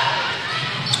line.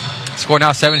 Score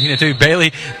now 17-2.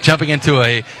 Bailey jumping into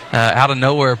a out of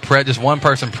nowhere press, just one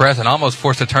person press, and almost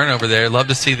forced a turnover there. Love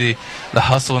to see the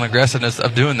hustle and aggressiveness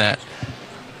of doing that.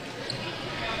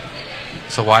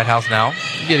 So White House now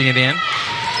getting it in.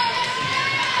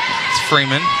 It's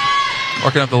Freeman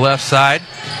working up the left side.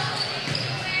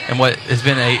 And what has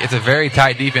been it's a very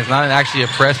tight defense, not actually a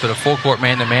press, but a full court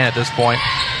man-to-man at this point.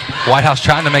 White House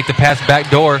trying to make the pass back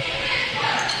door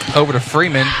over to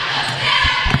Freeman.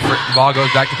 The ball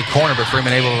goes back to the corner, but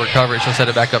Freeman able to recover it. She'll set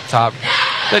it back up top.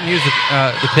 Doesn't use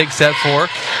the pig set for her.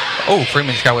 Oh,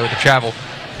 Freeman just got away with the travel.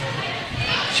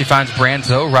 She finds Brands,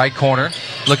 though, right corner.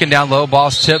 Looking down low,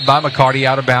 ball's tipped by McCarty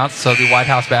out of bounds. So the White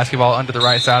House basketball under the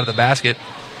right side of the basket.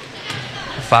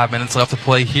 5 minutes left to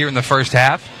play here in the first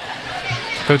half.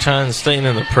 Coach Hines staying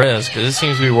in the press because it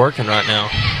seems to be working right now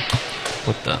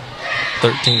with the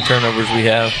 13 turnovers we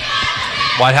have.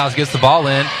 White House gets the ball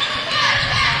in.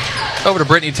 Over to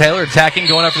Brittany Taylor, attacking,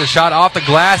 going up for the shot off the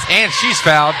glass, and she's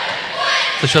fouled.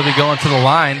 So she'll be going to the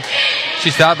line.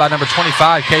 She's fouled by number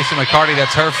 25, Casey McCarty.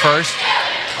 That's her first.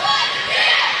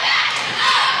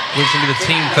 Moves into the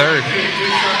team third.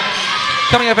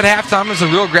 Coming up at halftime is a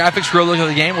Real Graphics, Real Look at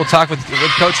the Game. We'll talk with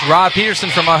Coach Rob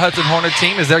Peterson from our Hudson Hornet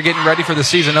team as they're getting ready for the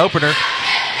season opener.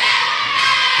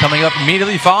 Coming up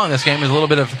immediately following this game is a little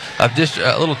bit of a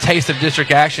little taste of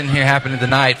district action here happening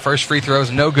tonight. First free throw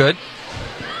is no good.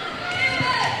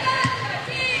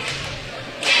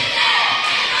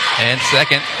 And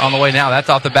second on the way now. That's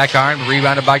off the back iron,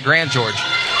 rebounded by Grand George.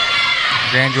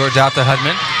 Grand George out to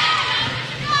Hudman.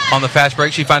 On the fast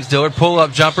break, she finds Dillard.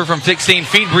 Pull-up jumper from 16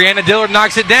 feet. Brianna Dillard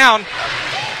knocks it down.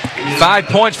 5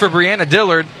 points for Brianna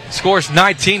Dillard. Scores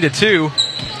 19-2.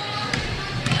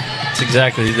 That's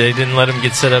exactly. They didn't let him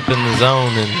get set up in the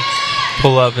zone and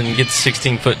pull up and get the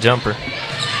 16-foot jumper.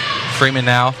 Freeman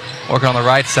now working on the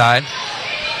right side.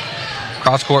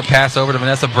 Cross-court pass over to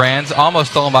Vanessa Brands.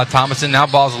 Almost stolen by Thomason. Now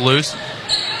ball's loose.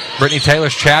 Brittany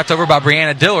Taylor's trapped over by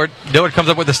Brianna Dillard. Dillard comes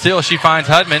up with the steal. She finds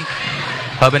Hudman.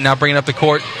 Hudman now bringing up the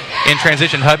court in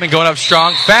transition. Hudman going up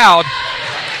strong. Fouled.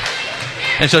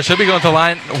 And so she'll be going to the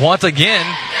line once again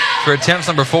for attempts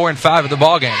number 4 and 5 of the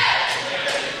ball game.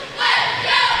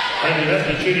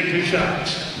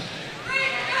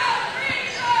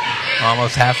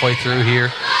 Almost halfway through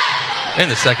here in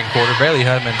the second quarter. Bailey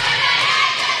Hudman,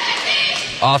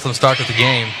 awesome start to the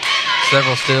game.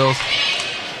 Several steals.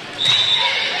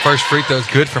 First free throw is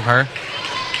good from her.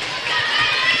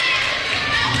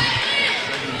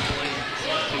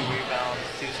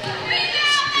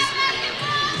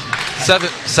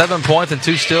 Seven points and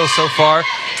 2 steals so far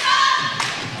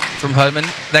from Hudman.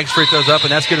 Next free throw's up,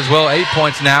 and that's good as well. 8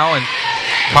 points now, and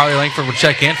Carly Langford will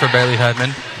check in for Bailey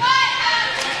Hudman.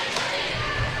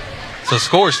 So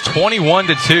score is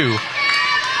 21-2.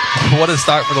 What a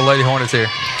start for the Lady Hornets here.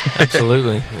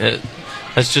 Absolutely.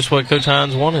 That's just what Coach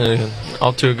Hines wanted.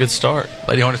 Off to a good start.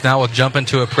 Lady Hornets now will jump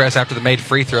into a press after the made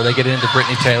free throw. They get it into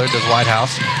Brittany Taylor, does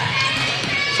Whitehouse.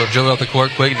 So dribble up the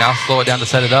court quick, now slow it down to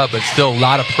set it up, but still a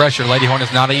lot of pressure. Lady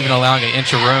Hornets not even allowing an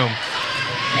inch of room.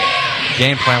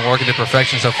 Game plan working to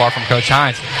perfection so far from Coach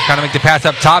Hines. Trying to make the pass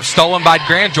up top, stolen by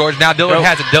Grand George. Now Dillard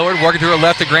has it. Dillard working to her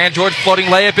left to Grand George. Floating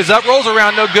layup is up, rolls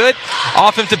around, no good.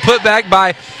 Offensive putback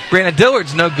by Brianna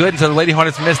Dillard's no good, and so the Lady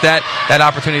Hornets missed that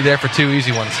opportunity there for 2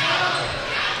 easy ones.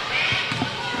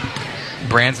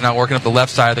 Brand's now working up the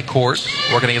left side of the court,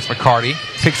 working against McCarty.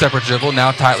 Picks up her dribble,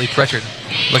 now tightly pressured.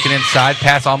 Looking inside,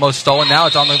 pass almost stolen. Now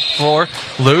it's on the floor,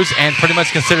 loose, and pretty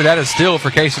much consider that a steal for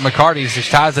Casey McCarty. She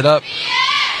ties it up.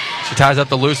 She ties up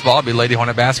the loose ball. It'll be Lady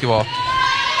Hornet basketball.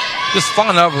 Just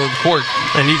falling over the court.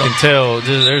 And you can tell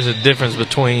there's a difference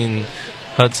between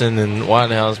Hudson and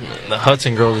Whitehouse. The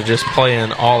Hudson girls are just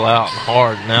playing all out and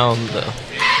hard. Now the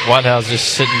Whitehouse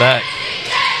just sitting back.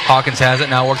 Hawkins has it,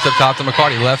 now works up top to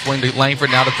McCarty. Left wing to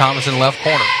Langford, now to Thomas in left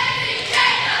corner.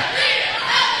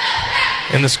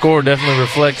 And the score definitely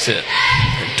reflects it.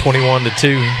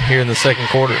 21-2 here in the second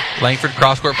quarter. Langford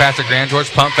cross-court pass to Grand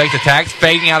George. Pump fake, attacks,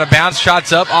 fading out of bounds.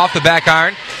 Shots up off the back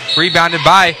iron. Rebounded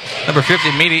by number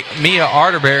 50, Mia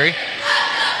Arterberry.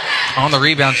 On the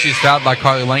rebound, she's fouled by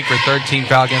Carly Langford. Third team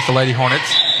foul against the Lady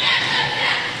Hornets.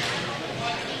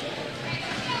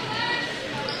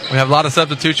 We have a lot of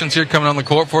substitutions here coming on the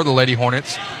court for the Lady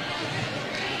Hornets.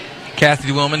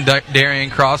 Cassidy Willman, Darian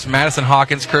Cross, Madison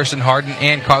Hawkins, Kirsten Harden,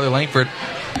 and Carly Langford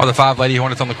are the 5 Lady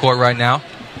Hornets on the court right now.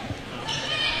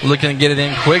 Looking to get it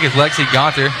in quick is Lexi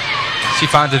Gonter. She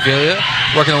finds Avilia,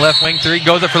 working the left wing 3,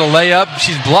 goes up for the layup.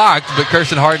 She's blocked, but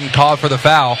Kirsten Harden called for the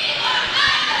foul.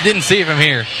 Didn't see it from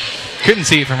here. Couldn't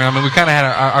see it from here. I mean, we kind of had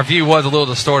our view was a little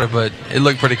distorted, but it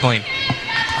looked pretty clean.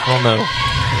 I don't know.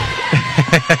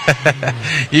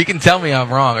 You can tell me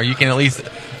I'm wrong, or you can at least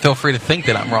feel free to think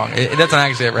that I'm wrong. It doesn't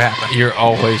actually ever happen. You're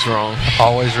always wrong.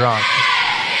 Always wrong.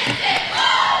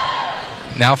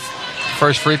 Now,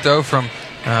 first free throw from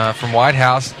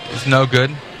Whitehouse is no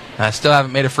good. Still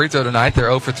haven't made a free throw tonight. They're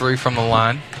 0 for 3 from the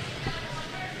line.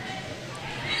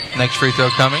 Next free throw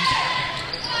coming.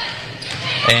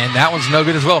 And that one's no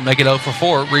good as well. Make it 0 for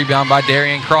 4. Rebound by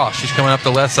Darian Cross. She's coming up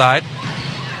the left side.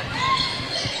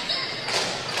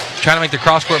 Trying to make the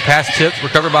cross-court pass, tipped.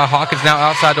 Recovered by Hawkins, now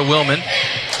outside to Willman.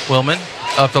 Willman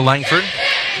up to Langford.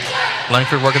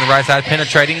 Langford working the right side,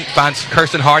 penetrating. Finds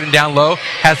Kirsten Harden down low.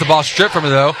 Has the ball stripped from her,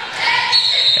 though.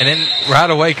 And then right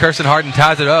away, Kirsten Harden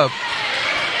ties it up.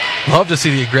 Love to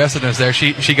see the aggressiveness there.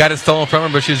 She got it stolen from her,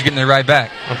 but she was getting it right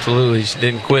back. Absolutely. She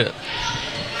didn't quit.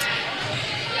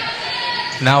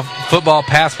 Now football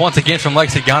pass once again from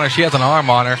Lexi Gonner. She has an arm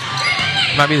on her.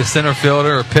 Might be the center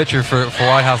fielder or pitcher for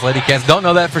Whitehouse Lady Cats. Don't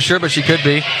know that for sure, but she could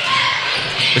be.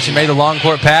 But she made the long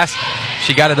court pass.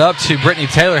 She got it up to Brittany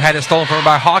Taylor. Had it stolen from her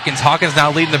by Hawkins. Hawkins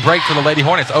now leading the break for the Lady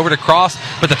Hornets. Over to Cross,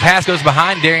 but the pass goes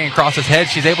behind Darian Cross's head.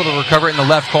 She's able to recover it in the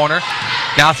left corner.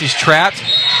 Now she's trapped.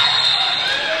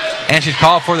 And she's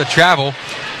called for the travel.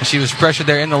 She was pressured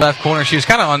there in the left corner. She was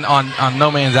kind of on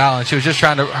no man's island. She was just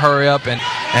trying to hurry up and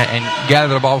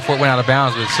gather the ball before it went out of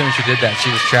bounds. But as soon as she did that,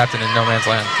 she was trapped in no man's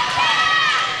land.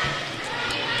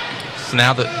 So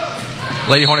now the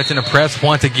Lady Hornets in a press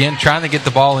once again, trying to get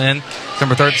the ball in.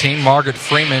 Number 13, Margaret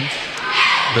Freeman.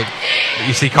 But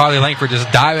you see Carly Langford just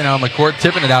diving on the court,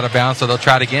 tipping it out of bounds. So they'll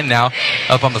try it again now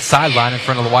up on the sideline in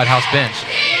front of the White House bench.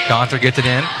 Gonter gets it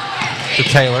in to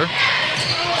Taylor.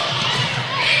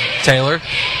 Taylor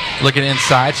looking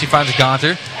inside. She finds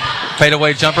Gonter.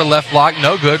 Fadeaway jumper, left block,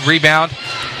 no good. Rebound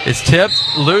is tipped,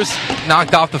 loose,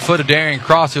 knocked off the foot of Darian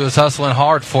Cross, who was hustling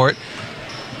hard for it.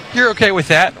 You're okay with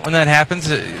that when that happens?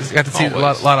 You got to see a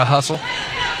lot of hustle.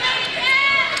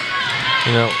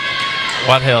 You know,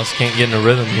 Whitehouse can't get in a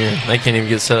rhythm here. They can't even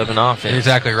get set up in offense. You're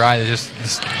exactly right. It's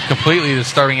just completely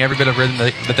disturbing every bit of rhythm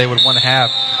that they would want to have.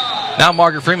 Now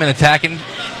Margaret Freeman attacking.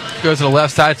 Goes to the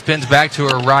left side, spins back to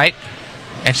her right.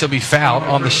 And she'll be fouled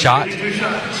on the shot.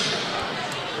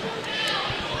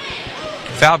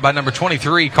 Fouled by number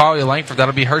 23, Carly Langford.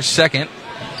 That'll be her second.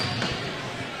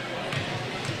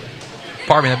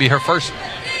 Pardon me, that'd be her first.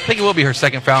 I think it will be her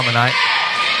second foul of the night.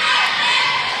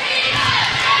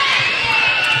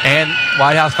 And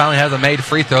White House finally has a made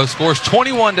free throw. Scores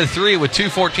 21-3 with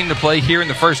 2:14 to play here in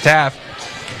the first half.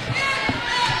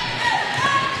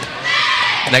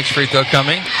 Next free throw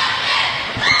coming.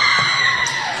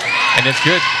 And it's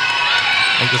good.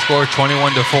 I think the score is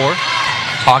 21-4.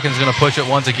 Hawkins going to push it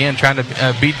once again, trying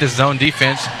to beat this zone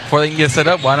defense. Before they can get set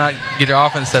up, why not get their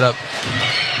offense set up?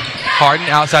 Harden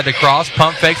outside the cross,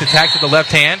 pump fakes, attacks with the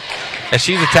left hand. As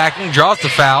she's attacking, draws the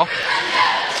foul.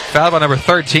 Foul by number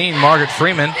 13, Margaret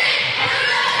Freeman.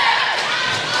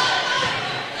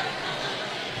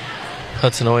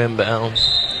 Hudson inbound.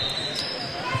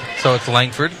 So it's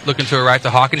Langford looking to her right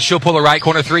to Hawkins. She'll pull the right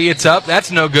corner three. It's up.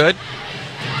 That's no good.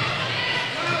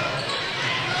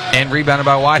 And rebounded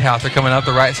by Whitehouse. They're coming up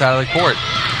the right side of the court.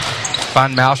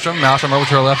 Find Malmstrom. Malmstrom over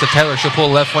to her left to Taylor. She'll pull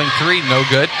left wing three. No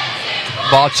good.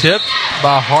 Ball tipped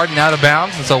by Harden out of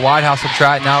bounds. And so Whitehouse will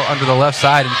try it now under the left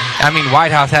side. And,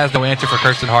 Whitehouse has no answer for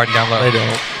Kirsten Harden down low. They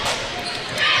don't.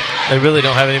 They really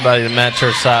don't have anybody to match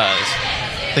her size.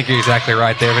 I think you're exactly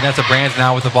right there. Vanessa Brands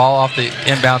now with the ball off the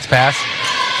inbounds pass.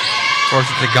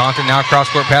 Forces it to Gonter. Now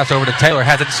cross-court pass over to Taylor.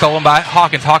 Has it stolen by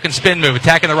Hawkins. Hawkins spin move.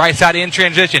 Attacking the right side in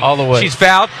transition. All the way. She's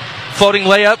fouled. Floating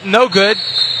layup. No good.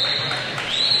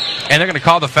 And they're going to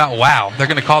call the foul. Wow. They're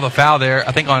going to call the foul there,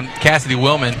 I think, on Cassidy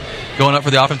Willman going up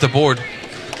for the offensive board.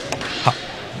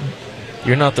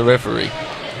 You're not the referee.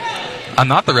 I'm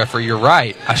not the referee. You're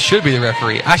right. I should be the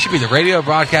referee. I should be the radio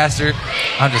broadcaster.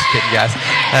 I'm just kidding, guys.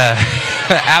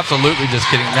 Absolutely just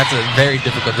kidding. That's a very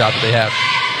difficult job that they have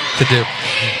to do.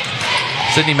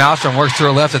 Sydney Malmstrom works to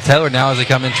her left to Taylor now as they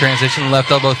come in transition. Left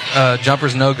elbow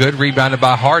jumper's no good. Rebounded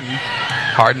by Harden.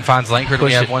 Harden finds Langford.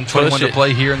 We have 1:21 to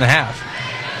play here in the half.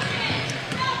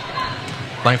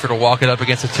 Langford will walk it up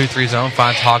against the 2-3 zone.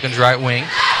 Finds Hawkins right wing.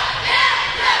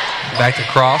 Back to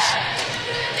Cross.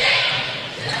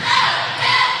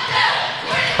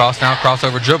 Cross now,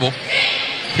 crossover dribble.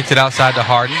 Kicks it outside to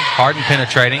Harden. Harden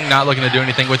penetrating. Not looking to do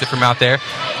anything with it from out there.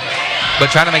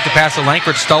 But trying to make the pass to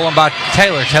Langford, stolen by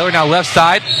Taylor. Taylor now left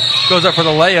side, goes up for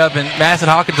the layup, and Madison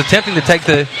Hawkins attempting to take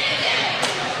the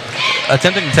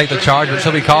charge, but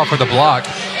she'll be called for the block.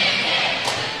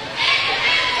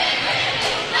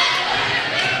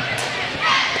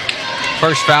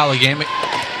 First foul of the game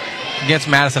against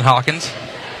Madison Hawkins.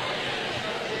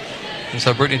 And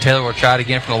so Brittany Taylor will try it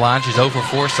again from the line. She's 0 for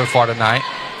 4 so far tonight.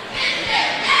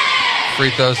 Free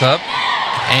throws up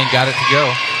and got it to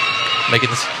go.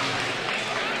 Making this.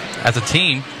 As a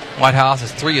team, White House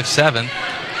is 3 of 7.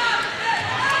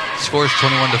 Scores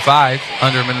 21-5.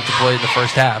 Under a minute to play in the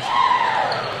first half.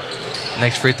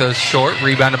 Next free throw is short.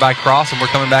 Rebounded by Cross, and we're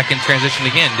coming back in transition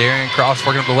again. Darian Cross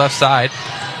working up the left side.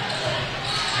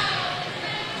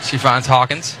 She finds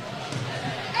Hawkins.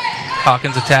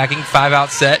 Hawkins attacking.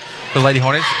 5-out set. The Lady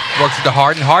Hornets works it to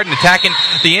Harden. Harden attacking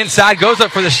the inside. Goes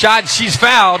up for the shot, and she's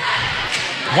fouled.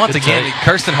 Once again,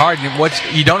 Kirsten Harden, what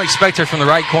you don't expect her from the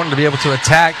right corner to be able to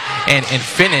attack and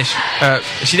finish.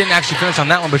 She didn't actually finish on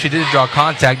that one, but she did draw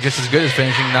contact just as good as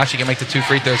finishing. Now she can make the 2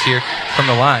 free throws here from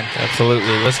the line.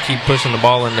 Absolutely. Let's keep pushing the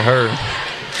ball into her.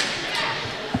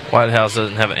 White House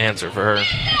doesn't have an answer for her.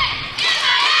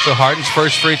 So Harden's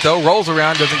first free throw rolls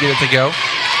around, doesn't get it to go.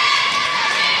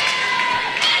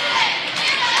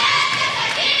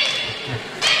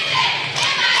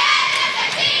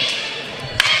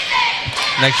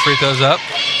 Next free throw's up.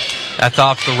 That's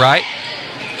off the right.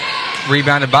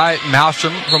 Rebounded by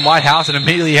Malmstrom from White House, and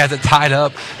immediately has it tied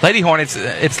up. Lady Hornets,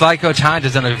 it's like Coach Hines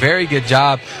has done a very good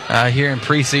job here in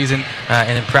preseason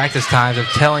and in practice times of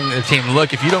telling the team,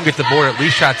 look, if you don't get the board, at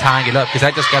least try tying it up, because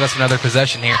that just got us another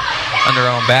possession here under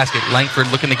our own basket. Langford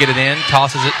looking to get it in,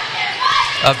 tosses it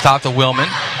up top to Willman.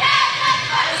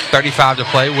 35 to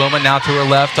play. Willman now to her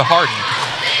left to Harden.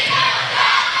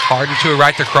 Harden to her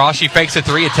right to Cross. She fakes a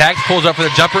 3, attacks, pulls up for the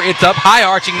jumper. It's up, high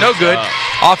arching, no good.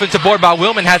 Offensive board by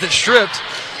Willman, has it stripped.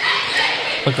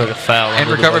 Looked like a foul. And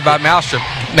recovered by Malmstrom.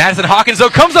 Madison Hawkins, though,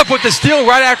 comes up with the steal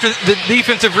right after the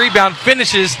defensive rebound,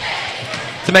 finishes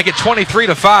to make it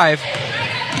 23-5.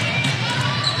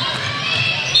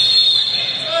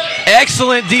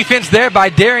 Excellent defense there by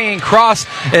Darian Cross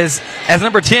as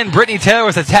number 10, Brittany Taylor,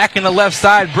 was attacking the left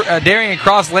side. Darian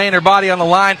Cross laying her body on the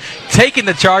line, taking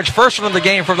the charge. First one of the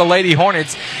game for the Lady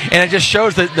Hornets, and it just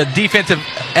shows the defensive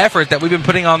effort that we've been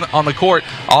putting on the court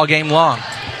all game long.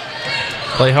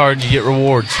 Play hard, you get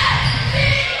rewards.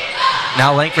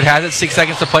 Now Langford has it, 6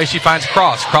 seconds to play. She finds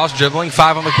Cross. Cross dribbling,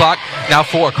 5 on the clock. Now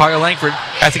 4. Carter Langford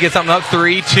has to get something up.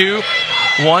 3, 2,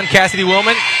 1. Cassidy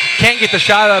Willman can't get the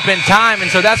shot up in time, and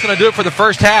so that's going to do it for the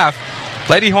first half.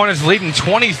 Lady Hornets leading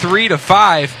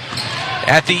 23-5.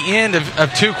 at the end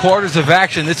of 2 quarters of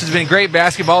action. This has been great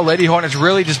basketball. Lady Hornets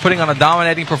really just putting on a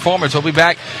dominating performance. We'll be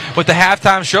back with the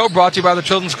halftime show brought to you by the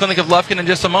Children's Clinic of Lufkin in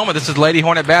just a moment. This is Lady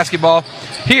Hornet basketball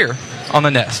here on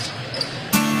The Nest.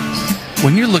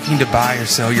 When you're looking to buy or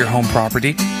sell your home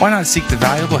property, why not seek the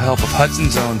valuable help of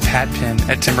Hudson's own Pat Penn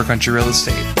at Timber Country Real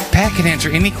Estate? Pat can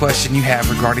answer any question you have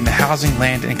regarding the housing,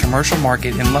 land, and commercial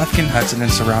market in Lufkin, Hudson,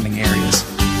 and surrounding areas.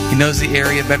 He knows the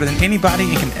area better than anybody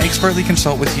and can expertly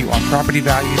consult with you on property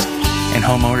values and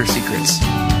homeowner secrets.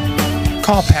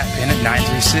 Call Pat Penn at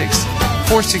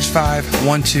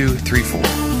 936-465-1234.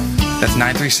 That's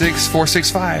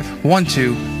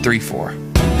 936-465-1234.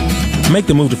 Make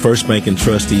the move to First Bank &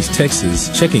 Trust East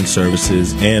Texas checking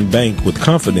services and bank with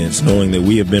confidence, knowing that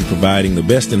we have been providing the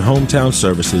best in hometown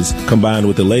services combined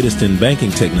with the latest in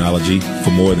banking technology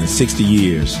for more than 60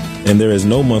 years. And there is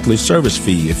no monthly service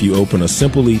fee if you open a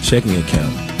Simple E checking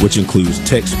account, which includes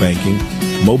text banking,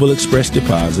 mobile express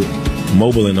deposit,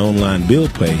 mobile and online bill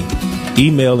pay,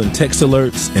 email and text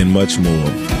alerts, and much more.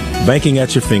 Banking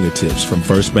at your fingertips from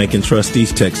First Bank & Trust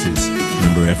East Texas.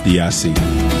 Member FDIC.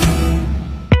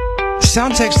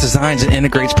 Soundtex designs and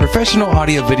integrates professional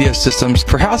audio-video systems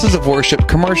for houses of worship,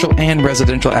 commercial, and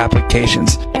residential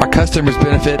applications. Our customers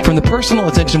benefit from the personal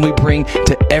attention we bring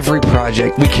to every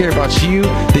project. We care about you,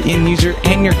 the end user,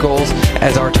 and your goals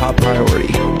as our top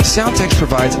priority. Soundtex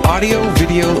provides audio,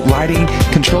 video, lighting,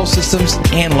 control systems,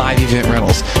 and live event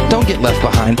rentals. Don't get left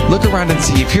behind. Look around and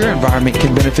see if your environment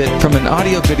can benefit from an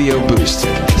audio-video boost.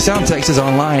 Soundtex is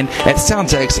online at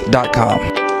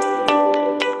soundtex.com.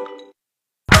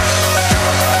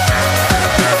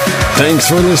 Thanks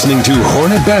for listening to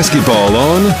Hornet Basketball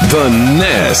on The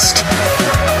Nest.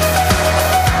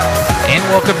 And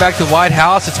welcome back to White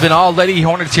House. It's been all Lady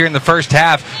Hornets here in the first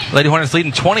half. Lady Hornets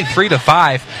leading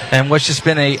 23-5, and what's just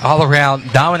been a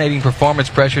all-around dominating performance.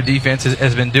 Pressure defense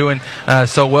has been doing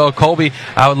so well. Colby,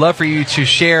 I would love for you to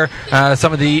share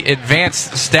some of the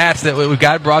advanced stats that we've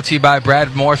got brought to you by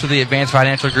Brad Morris with the Advanced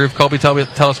Financial Group. Colby, tell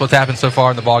us what's happened so far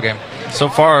in the ballgame. So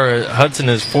far, Hudson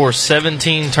has forced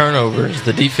 17 turnovers.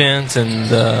 The defense and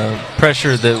the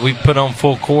pressure that we put on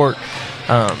full court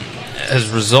has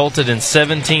resulted in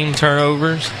 17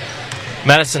 turnovers.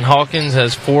 Madison Hawkins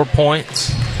has 4 points.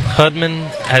 Hudman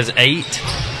has 8.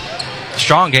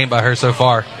 Strong game by her so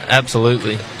far.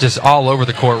 Absolutely. Just all over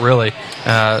the court, really,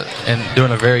 and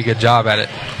doing a very good job at it.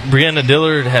 Brianna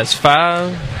Dillard has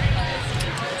 5.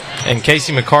 And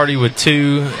Casey McCarty with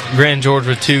 2, Grand George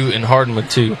with 2, and Harden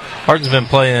with 2. Harden's been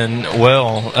playing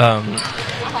well.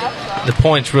 The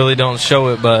points really don't show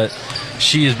it, but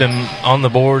she has been on the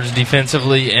boards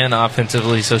defensively and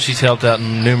offensively, so she's helped out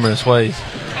in numerous ways.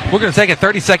 We're going to take a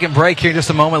 30-second break here in just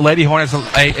a moment. Lady Hornets,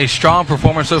 a strong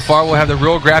performance so far. We'll have the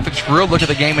real graphics, real look at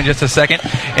the game in just a second.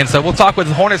 And so we'll talk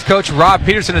with Hornets coach Rob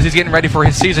Peterson as he's getting ready for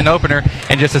his season opener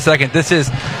in just a second. This is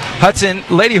Hudson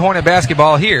Lady Hornet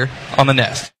basketball here on The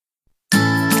Nest.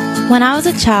 When I was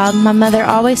a child, my mother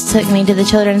always took me to the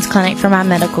Children's Clinic for my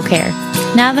medical care.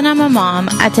 Now that I'm a mom,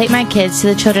 I take my kids to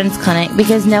the Children's Clinic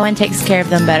because no one takes care of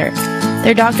them better.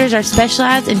 Their doctors are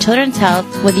specialized in children's health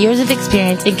with years of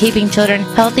experience in keeping children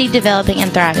healthy, developing,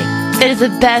 and thriving. It is the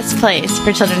best place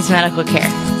for children's medical care.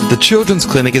 The Children's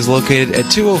Clinic is located at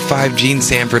 205 Gene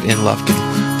Sanford in Lufkin.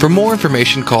 For more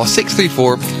information, call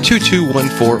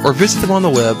 634-2214 or visit them on the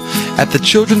web at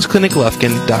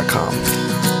thechildren'scliniclufkin.com.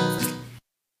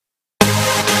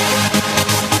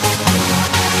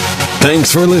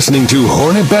 Thanks for listening to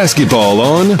Hornet Basketball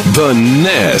on The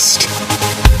Nest.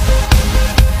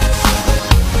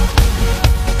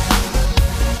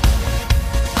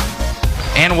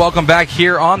 And welcome back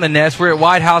here on The Nest. We're at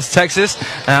White House, Texas.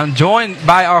 I'm joined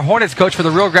by our Hornets coach for the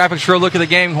real graphics, real look at the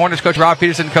game. Hornets coach Rob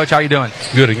Peterson. Coach, how you doing?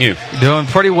 Good, and you? Doing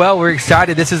pretty well. We're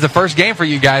excited. This is the first game for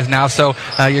you guys now, so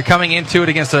you're coming into it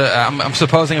against I'm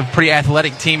supposing a pretty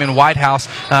athletic team in White House.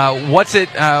 What's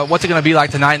it going to be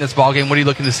like tonight in this ball game? What are you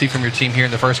looking to see from your team here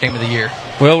in the first game of the year?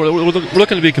 Well, we're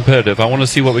looking to be competitive. I want to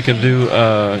see what we can do.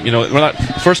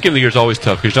 First game of the year is always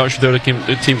tough because you're not sure what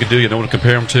the team can do. You don't want to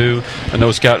compare them to. I know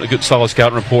a good solid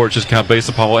scouting report, just kind of based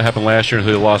upon what happened last year and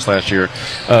who they lost last year,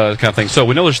 kind of thing. So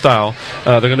we know their style.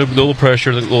 They're going to do a little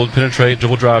pressure, a little penetrate,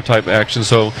 dribble drive type action.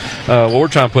 So what we're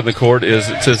trying to put in the court is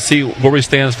to see where we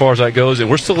stand as far as that goes, and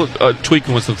we're still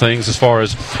tweaking with some things as far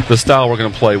as the style we're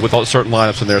going to play with all certain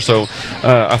lineups in there. So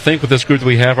I think with this group that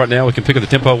we have right now, we can pick the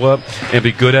tempo up and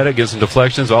be good at it, get some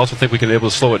deflections. I also think we can be able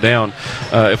to slow it down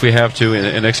if we have to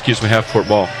and execute some half-court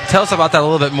ball. Tell us about that a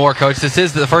little bit more, Coach. This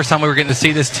is the first time we were getting to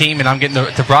see this team, and I'm getting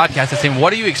to broadcast this team.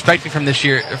 What are you expecting from this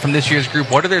year's group?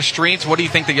 What are their strengths? What do you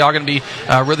think that y'all are going to be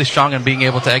really strong in being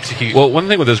able to execute? Well, one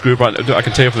thing with this group, I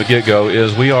can tell you from the get-go,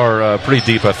 is we are pretty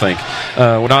deep, I think.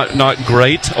 We're not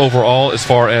great overall as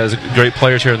far as great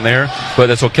players here and there, but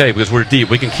that's okay because we're deep.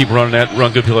 We can keep run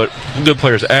good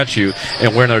players at you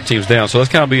and wearing other teams down. So that's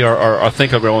kind of be our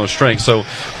think of our own strength. So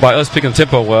by us picking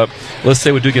tempo up, let's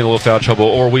say we do get in a little foul trouble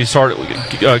or we start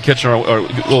catching our a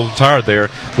little tired there,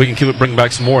 we can bring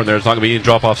back some more in there. It's not going to be any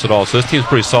drop-offs at all. So this team's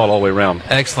pretty solid all the way around.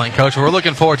 Excellent, Coach. We're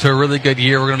looking forward to a really good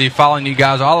year. We're going to be following you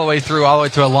guys all the way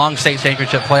to a long state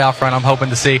championship playoff run. I'm hoping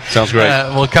to see. Sounds great.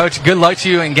 Well, Coach, good luck to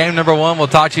you in game number 1. We'll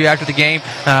talk to you after the game.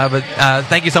 But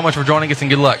thank you so much for joining us and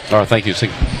good luck. All right, thank you.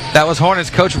 That was Hornets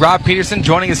coach Rob Peterson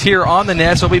joining us here on the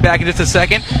Nest. We'll be back in just a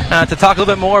second to talk a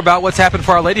little bit more about what's happened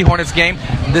for our Lady Hornets game.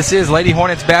 This is Lady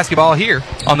Hornets basketball here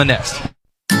on the Nest.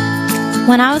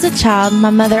 When I was a child,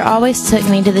 my mother always took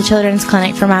me to the children's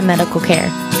clinic for my medical care.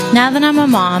 Now that I'm a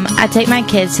mom, I take my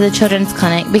kids to the children's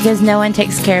clinic because no one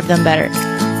takes care of them better.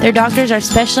 Their doctors are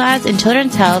specialized in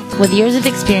children's health with years of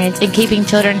experience in keeping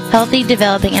children healthy,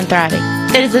 developing, and thriving.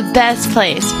 It is the best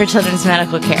place for children's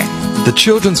medical care. The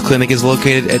Children's Clinic is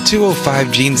located at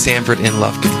 205 Gene Sanford in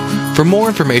Lufkin. For more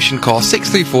information, call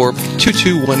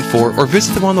 634-2214 or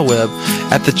visit them on the web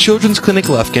at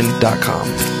thechildren'scliniclufkin.com.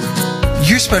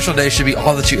 Your special day should be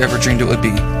all that you ever dreamed it would be.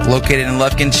 Located in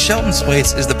Lufkin, Shelton's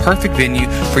Place is the perfect venue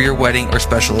for your wedding or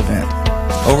special event.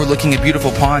 Overlooking a beautiful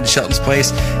pond, Shelton's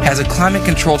Place has a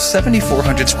climate-controlled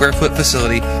 7,400 square foot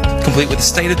facility complete with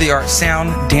state-of-the-art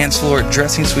sound, dance floor,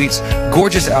 dressing suites,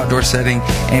 gorgeous outdoor setting,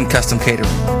 and custom catering.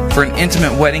 For an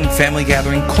intimate wedding, family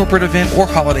gathering, corporate event, or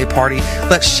holiday party,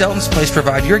 let Shelton's Place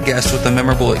provide your guests with a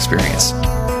memorable experience.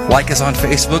 Like us on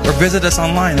Facebook or visit us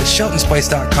online at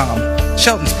sheltonsplace.com.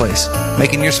 Shelton's Place,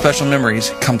 making your special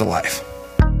memories come to life.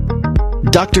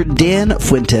 Dr. Dan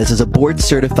Fuentes is a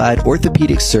board-certified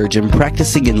orthopedic surgeon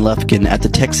practicing in Lufkin at the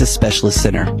Texas Specialist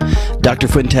Center. Dr.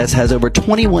 Fuentes has over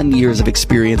 21 years of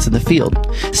experience in the field.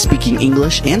 Speaking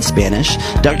English and Spanish,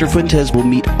 Dr. Fuentes will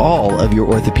meet all of your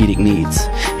orthopedic needs.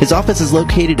 His office is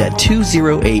located at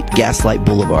 208 Gaslight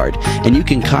Boulevard, and you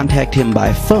can contact him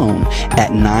by phone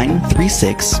at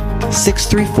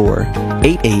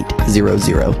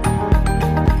 936-634-8800.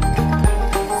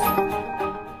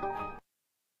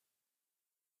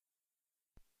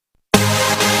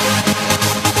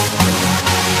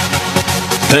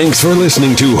 Thanks for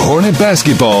listening to Hornet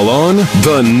Basketball on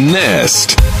The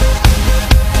Nest.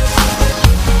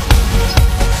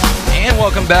 And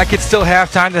welcome back. It's still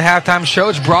halftime. The halftime show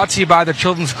is brought to you by the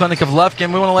Children's Clinic of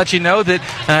Lufkin. We want to let you know that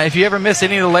if you ever miss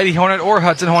any of the Lady Hornet or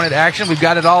Hudson Hornet action, we've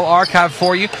got it all archived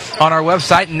for you on our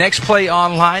website, Next Play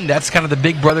Online. That's kind of the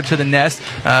big brother to the Nest,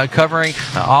 covering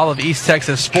all of East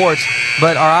Texas sports.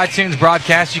 But our iTunes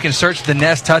broadcast, you can search the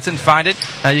Nest Hudson, find it.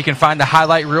 You can find the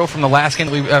highlight reel from the last game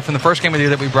from the first game of the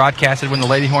year that we broadcasted when the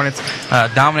Lady Hornets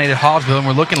dominated Hallsville, and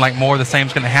we're looking like more of the same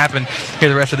is going to happen here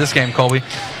the rest of this game, Colby.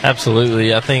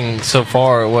 Absolutely. I think so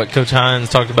far what Coach Hines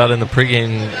talked about in the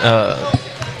pregame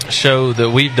show that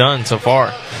we've done so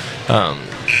far.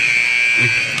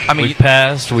 We've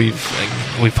passed, we've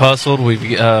hustled, we've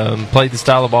played the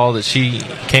style of ball that she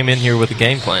came in here with a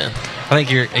game plan. I think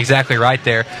you're exactly right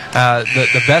there.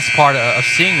 The best part of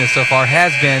seeing this so far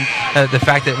has been the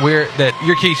fact that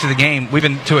your keys to the game, we've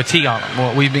been to a tee on them.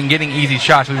 Well, we've been getting easy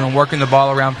shots. We've been working the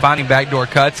ball around, finding backdoor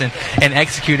cuts, and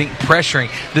executing, pressuring.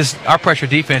 Our pressure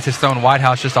defense has thrown White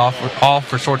House just off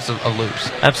for sorts of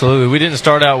loops. Absolutely. We didn't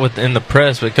start out in the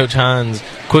press, but Coach Hines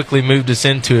quickly moved us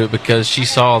into it because she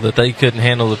saw that they couldn't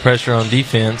handle the pressure on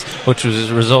defense, which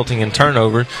was resulting in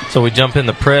turnover. So we jump in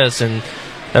the press, and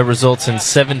that results in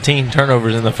 17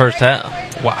 turnovers in the first half.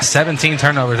 Wow, 17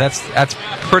 turnovers. That's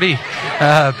pretty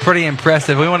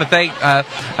impressive. We want to thank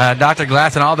Dr.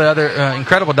 Glass and all the other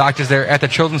incredible doctors there at the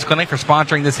Children's Clinic for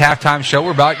sponsoring this halftime show.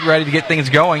 We're about ready to get things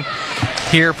going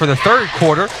here for the third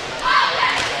quarter.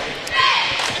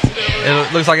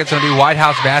 It looks like it's going to be White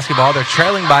House basketball. They're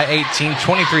trailing by 18,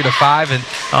 23-5, and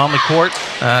on the court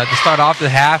to start off the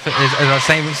half is our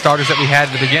same starters that we had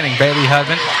at the beginning. Bailey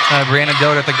Hudman, Brianna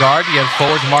Dote at the guard. You have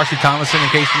forwards Marcy Thomason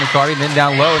and Casey McCarty, and then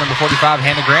down low, number 45,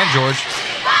 Hannah Grandgeorge.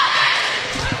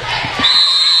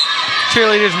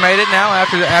 Cheerleaders made it now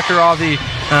after all the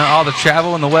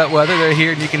travel and the wet weather. They're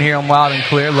here, and you can hear them loud and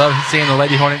clear. Love seeing the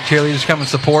Lady Hornet cheerleaders come and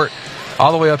support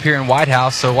all the way up here in White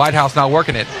House. So White House not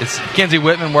working it. It's Kenzie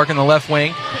Whitman working the left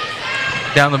wing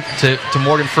down to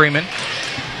Morgan Freeman.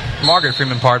 Margaret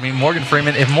Freeman, pardon me. Morgan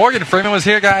Freeman. If Morgan Freeman was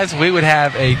here, guys, we would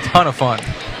have a ton of fun.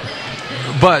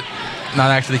 But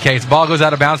not actually the case. Ball goes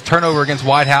out of bounds, turnover against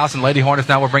White House, and Lady Hornets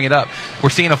now will bring it up. We're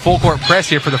seeing a full court press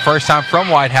here for the first time from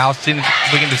White House, seeing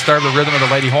if we can disturb the rhythm of the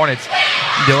Lady Hornets.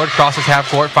 Dillard crosses half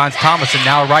court, finds Thomason,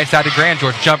 now right side to Grand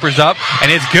George, jumpers up,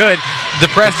 and it's good. The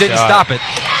press didn't stop it.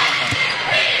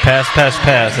 Pass.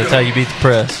 That's how you beat the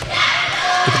press.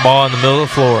 Get the ball in the middle of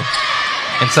the floor.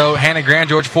 And so Hannah Grand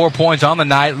George 4 points on the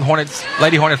night.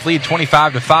 Lady Hornets lead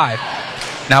 25-5.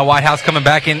 Now White House coming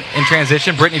back in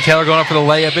transition. Brittany Taylor going up for the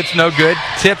layup. It's no good.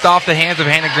 Tipped off the hands of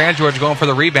Hannah Grand George going for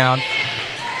the rebound.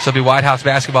 So it'll be White House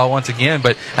basketball once again.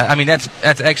 But, I mean, that's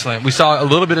excellent. We saw a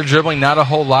little bit of dribbling, not a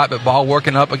whole lot, but ball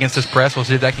working up against this press. We'll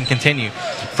see if that can continue.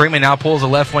 Freeman now pulls a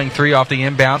left wing three off the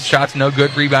inbound. Shot's no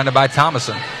good. Rebounded by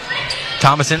Thomason,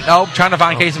 trying to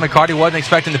find Casey McCarty. Wasn't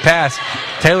expecting the pass.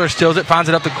 Taylor steals it, finds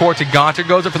it up the court to Gaunter.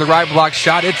 Goes up for the right block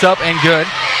shot. It's up and good.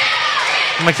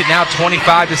 Makes it now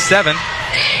 25-7.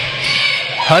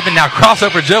 Hudson now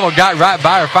crossover dribble. Got right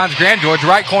by her. Finds Grand George.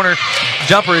 Right corner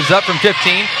jumper is up from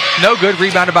 15. No good.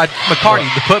 Rebounded by McCarty.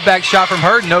 The putback shot from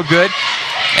her. No good.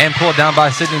 And pulled down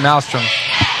by Sydney Malmstrom.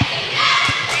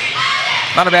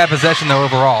 Not a bad possession, though,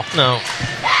 overall. No.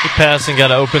 He passed and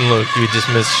got an open look. You just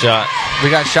missed a shot. We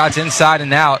got shots inside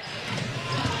and out,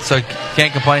 so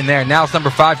can't complain there. Now it's number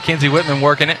 5, Kinsey Whitman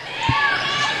working it.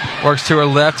 Works to her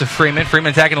left to Freeman.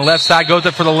 Freeman attacking the left side, goes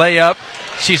up for the layup.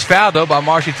 She's fouled, though, by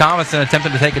Marcy Thomason,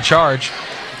 attempting to take a charge.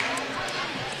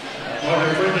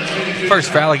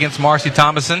 First foul against Marcy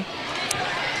Thomason.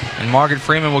 And Margaret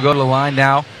Freeman will go to the line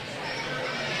now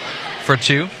for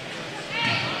 2.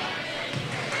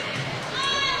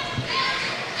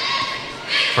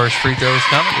 First free throw is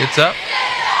coming. It's up.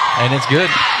 And it's good.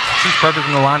 She's perfect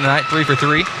from the line tonight. 3 for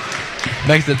 3.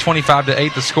 Makes it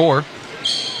 25-8 the score.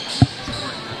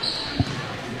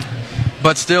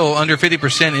 But still, under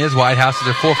 50% is White House.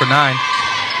 They're 4 for 9.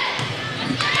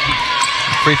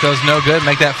 Free throws no good.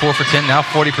 Make that 4 for 10. Now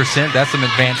 40%. That's some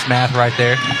advanced math right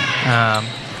there.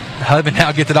 Hudman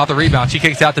now gets it off the rebound. She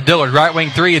kicks out to Dillard. Right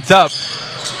wing three. It's up.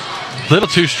 Little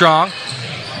too strong.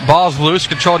 Ball's loose.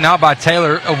 Controlled now by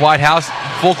Taylor of White House.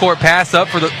 Full court pass up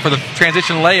for the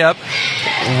transition layup.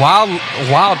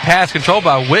 Wild pass controlled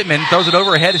by Whitman. Throws it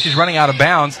over her head as she's running out of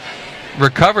bounds.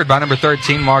 Recovered by number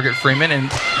 13, Margaret Freeman.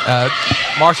 And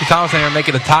Marcy Thomason here make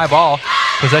it a tie ball.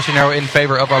 Possession arrow in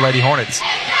favor of our Lady Hornets.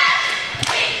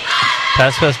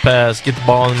 Pass. Get the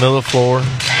ball in the middle of the floor. And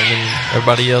then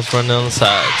everybody else run down the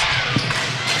sides.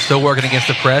 Still working against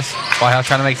the press. White House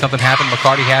trying to make something happen.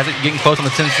 McCarty has it. Getting close on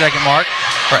the 10-second mark.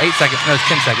 Or 8 seconds. No, it's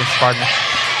 10 seconds. Pardon me.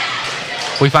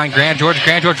 We find Grand George.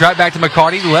 Grand George right back to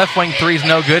McCarty. Left wing three's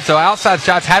no good. So outside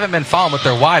shots haven't been falling, but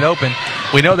they're wide open.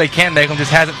 We know they can make them. Just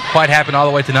hasn't quite happened all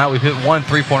the way tonight. We've hit 1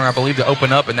 3-pointer, I believe, to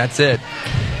open up, and that's it.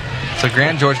 So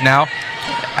Grand George now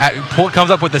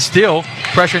comes up with the steal.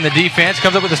 Pressuring the defense.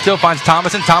 Comes up with the steal. Finds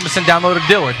Thomason. Thomason down low to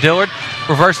Dillard. Dillard,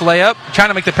 reverse layup. Trying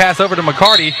to make the pass over to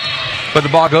McCarty, but the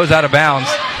ball goes out of bounds.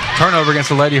 Turnover against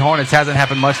the Lady Hornets. Hasn't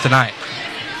happened much tonight.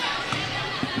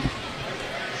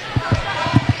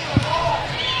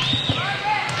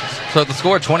 So the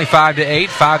score 25-8,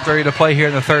 5:30 to play here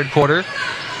in the third quarter.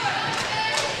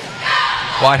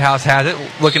 White House has it,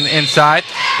 looking inside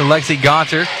to Lexi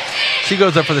Gaunter. She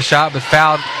goes up for the shot, but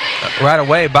fouled right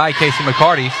away by Casey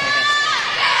McCarty.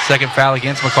 Second foul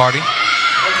against McCarty,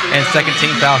 and second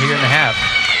team foul here in the half.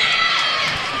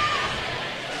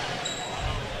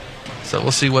 So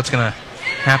we'll see what's going to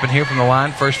happen here from the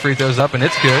line. First free throw's up, and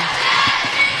it's good.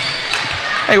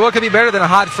 Hey, what could be better than a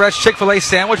hot, fresh Chick-fil-A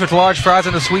sandwich with large fries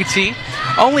and a sweet tea?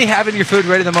 Only having your food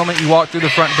ready the moment you walk through the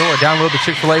front door. Download the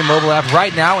Chick-fil-A mobile app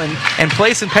right now and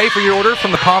place and pay for your order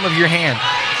from the palm of your hand.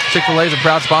 Chick-fil-A is a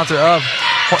proud sponsor of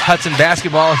Hudson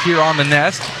basketball here on the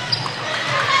Nest.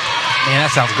 Man,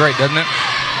 that sounds great, doesn't it?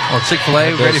 Well,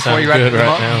 Chick-fil-A ready for you right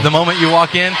now. The moment you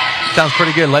walk in. Sounds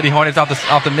pretty good. Lady Hornets off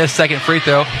the missed second free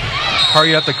throw.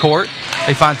 Hurry up the court.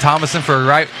 They find Thomason for a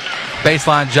right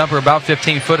baseline jumper, about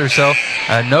 15 foot or so.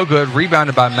 No good.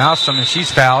 Rebounded by Malmstrom, and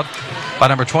she's fouled by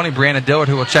number 20, Brianna Dillard,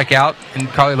 who will check out, and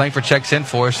Carly Langford checks in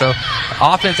for her. So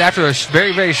offense, after a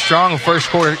very, very strong first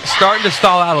quarter, starting to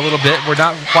stall out a little bit. We're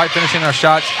not quite finishing our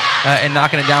shots and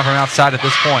knocking it down from outside at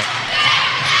this point.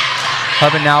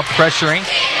 Hubman now pressuring.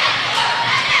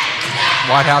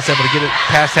 White House able to get it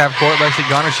past half court. Lexi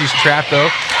Gaunter, she's trapped though.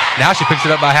 Now she picks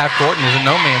it up by half court and is in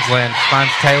no man's land.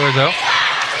 Finds Taylor though.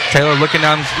 Taylor looking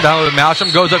down to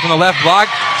Malmstrom, goes up from the left block.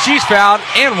 She's fouled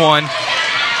and one.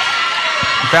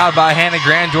 Fouled by Hannah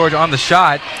Grand George on the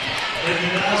shot.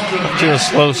 To a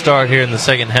slow start here in the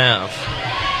second half.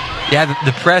 Yeah,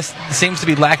 the press seems to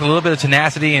be lacking a little bit of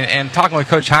tenacity. And talking with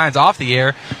Coach Hines off the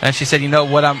air, and she said,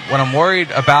 what I'm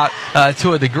worried about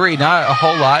to a degree, not a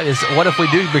whole lot, is what if we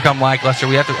do become lackluster?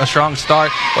 We have a strong start.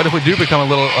 What if we do become a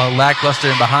little lackluster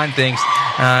and behind things?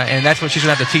 And that's what she's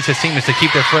going to have to teach this team, is to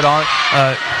keep their foot on,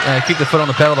 keep the foot on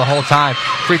the pedal the whole time.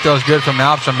 Free throw is good from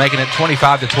Malmstrom, making it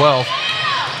 25-12.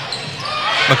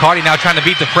 McCarty now trying to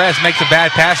beat the press, makes a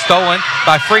bad pass, stolen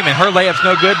by Freeman. Her layup's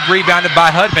no good, rebounded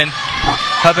by Hudman.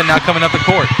 Hudman now coming up the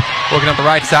court, working up the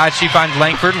right side. She finds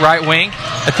Langford, right wing,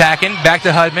 attacking, back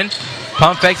to Hudman.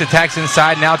 Pump fakes, attacks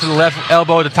inside, now to the left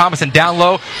elbow to Thomason, down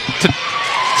low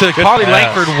to Carly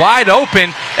Langford, wide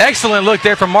open. Excellent look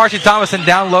there from Marcy Thomason,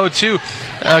 down low to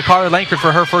Carly Langford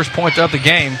for her first point of the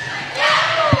game.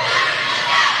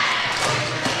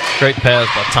 Great pass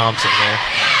by Thompson there.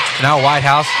 Now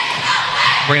Whitehouse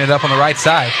bringing it up on the right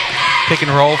side. Pick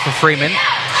and roll for Freeman.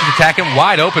 She's attacking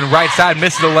wide open right side,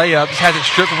 misses the layup, just has it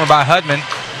stripped from her by Hudman.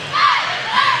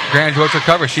 Grand George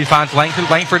recovers. She finds Langford.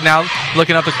 Langford now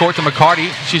looking up the court to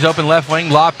McCarty. She's open left wing,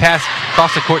 lob pass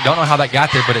across the court. Don't know how that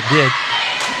got there, but it did.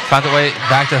 Finds her way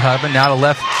back to Hudman. Now to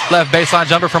left baseline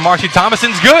jumper for Marcy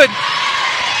Thomason's good.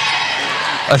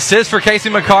 Assist for Casey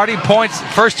McCarty. Points,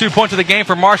 first 2 points of the game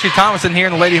for Marcy Thomason here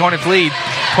in the Lady Hornets lead,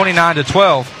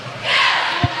 29-12.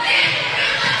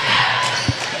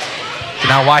 So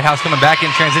now Whitehouse coming back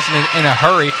in transition in a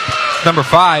hurry. Number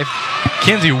 5,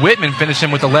 Kenzie Whitman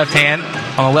finishing with the left hand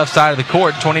on the left side of the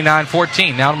court,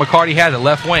 29-14. Now McCarty has it,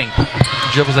 left wing.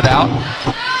 Dribbles it out.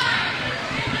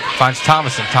 Finds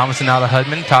Thomason. Thomason now to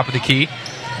Hudman, top of the key.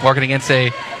 Working against a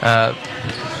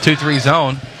 2-3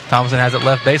 zone. Thomason has it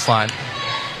left baseline.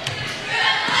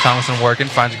 Thomason working,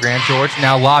 finds Grand George.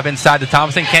 Now lob inside to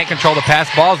Thomason. Can't control the pass.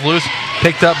 Ball's loose.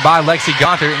 Picked up by Lexi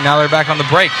Gonter. Now they're back on the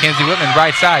break. Kenzie Whitman,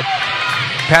 right side.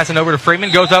 Passing over to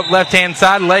Freeman. Goes up left-hand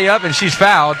side. Layup, and she's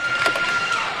fouled.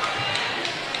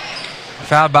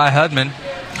 Fouled by Hudman.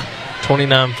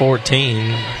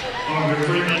 29-14.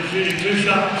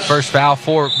 First foul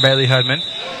for Bailey Hudman.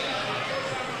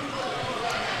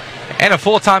 And a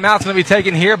full timeout's going to be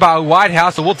taken here by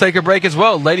Whitehouse, so we'll take a break as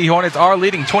well. Lady Hornets are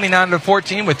leading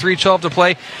 29-14 with 3:12 to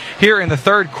play here in the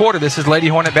third quarter. This is Lady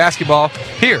Hornet basketball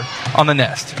here on the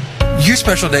Nest. Your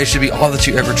special day should be all that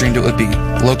you ever dreamed it would be.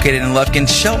 Located in Lufkin,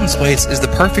 Shelton's Place is the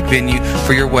perfect venue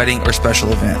for your wedding or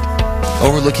special event.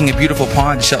 Overlooking a beautiful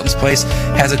pond, Shelton's Place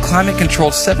has a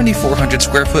climate-controlled 7,400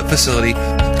 square foot facility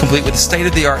complete with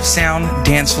state-of-the-art sound,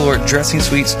 dance floor, dressing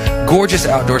suites, gorgeous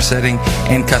outdoor setting,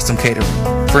 and custom catering.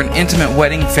 For an intimate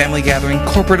wedding, family gathering,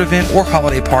 corporate event, or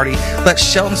holiday party, let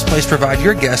Shelton's Place provide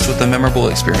your guests with a memorable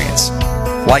experience.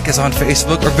 Like us on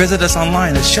Facebook or visit us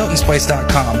online at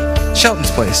sheltonsplace.com.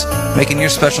 Shelton's Place, making your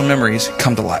special memories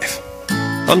come to life.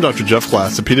 I'm Dr. Jeff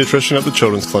Glass, a pediatrician at the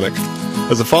Children's Clinic.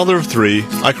 As a father of 3,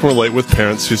 I can relate with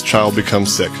parents whose child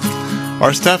becomes sick.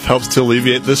 Our staff helps to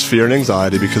alleviate this fear and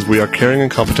anxiety because we are caring and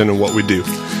competent in what we do.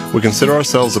 We consider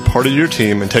ourselves a part of your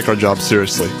team and take our job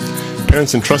seriously.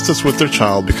 Parents entrust us with their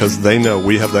child because they know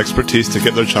we have the expertise to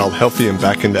get their child healthy and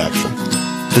back into action.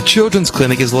 The Children's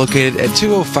Clinic is located at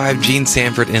 205 Gene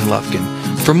Sanford in Lufkin.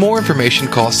 For more information,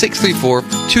 call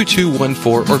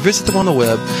 634-2214 or visit them on the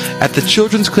web at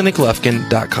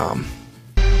thechildren'scliniclufkin.com.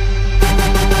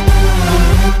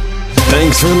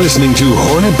 Thanks for listening to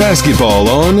Hornet Basketball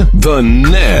on The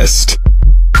Nest.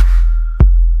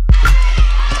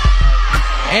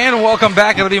 And welcome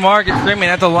back. It'll be Margaret Freeman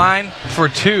at the line for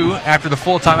 2 after the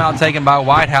full timeout taken by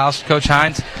Whitehouse. Coach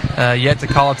Hines yet to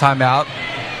call a timeout.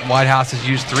 Whitehouse has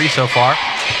used 3 so far.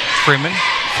 Freeman,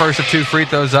 first of 2 free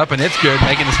throws up, and it's good,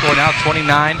 making the score now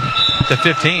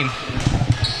 29-15.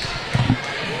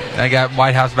 I got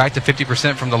Whitehouse back to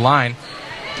 50% from the line.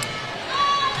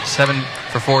 7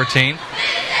 for 14.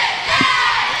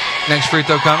 Next free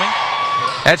throw coming.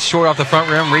 That's short off the front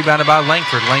rim, rebounded by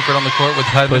Langford. Langford on the court with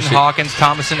Hudman, Hawkins,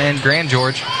 Thomason, and Grand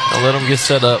George. Don't let them get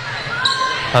set up.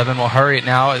 Hudman will hurry it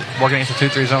now, working against the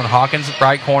 2-3 zone. Hawkins,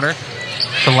 right corner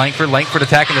to Langford. Langford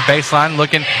attacking the baseline,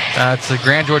 looking to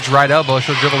Grand George right elbow.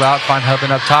 She'll dribble out, find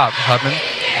Hudman up top. Hudman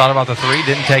thought about the 3,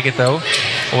 didn't take it though.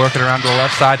 We'll work it around to the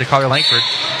left side to Carly Langford.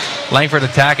 Langford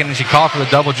attacking, and she called for the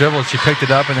double dribble. She picked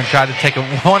it up and then tried to take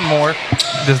one more.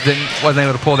 Just wasn't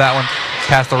able to pull that one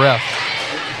past the ref.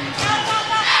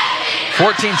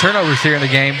 14 turnovers here in the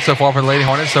game so far for the Lady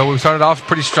Hornets. So we started off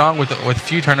pretty strong with a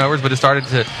few turnovers, but it started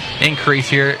to increase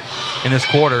here in this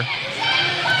quarter.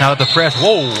 Now at the press,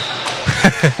 whoa!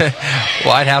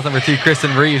 Whitehouse number 2,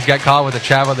 Kristen Reeves, got caught with a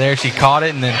travel there. She caught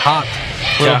it and then hopped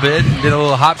a little bit, and did a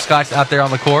little hopscotch out there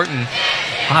on the court. And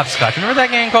hopscotch. Remember that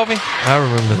game, Kobe? I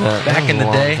remember that. Back in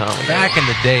the day. Back in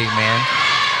the day, man.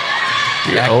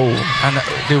 You're old. I know.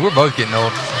 Dude, we're both getting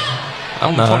old.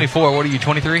 I'm 24. What are you,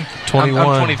 23? 21.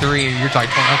 I'm 23. You're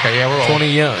like 20. Okay, yeah, we're old.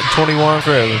 21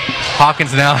 forever.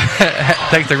 Hawkins now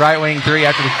takes the right wing three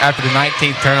after the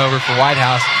 19th turnover for White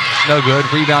House. No good.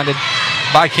 Rebounded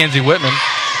by Kenzie Whitman.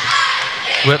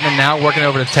 Whitman now working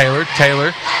over to Taylor.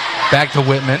 Taylor back to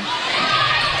Whitman.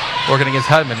 Working against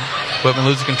Hudman. Whitman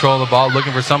loses control of the ball,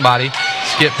 looking for somebody.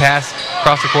 Skip pass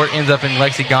across the court, ends up in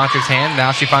Lexi Gonter's hand.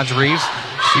 Now she finds Reeves.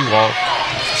 She walked.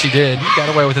 She did. Got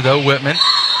away with it though. Whitman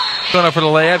going up for the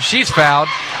layup. She's fouled.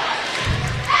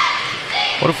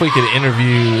 What if we could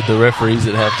interview the referees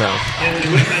at halftime?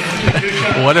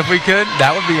 What if we could?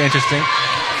 That would be interesting.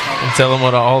 And tell them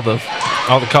what all the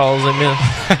calls they missed.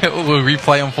 We'll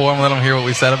replay them for them, let them hear what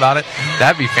we said about it.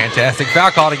 That'd be fantastic.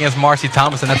 Foul called against Marcy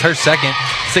Thomason. That's her second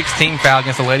 16 foul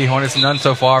against the Lady Hornets. None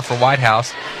so far for White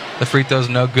House. The free throw's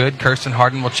no good. Kirsten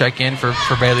Harden will check in for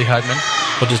Bailey Hudman.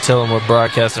 We'll just tell them we're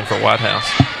broadcasting for White House.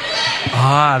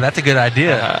 Ah, that's a good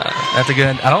idea. That's a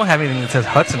good. I don't have anything that says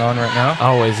Hudson on right now. I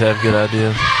always have good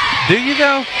ideas. Do you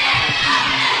though?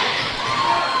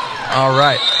 All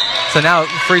right. So now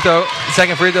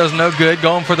second free throw is no good.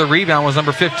 Going for the rebound was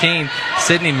number 15,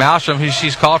 Sydney Malstrom, who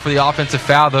she's called for the offensive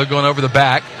foul though, going over the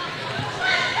back.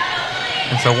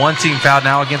 And so one team foul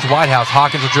now against White House.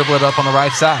 Hawkins will dribble it up on the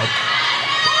right side.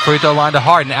 Free throw line to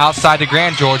Harden, outside to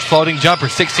Grand George. Floating jumper,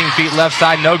 16 feet left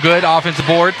side, no good. Offensive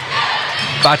board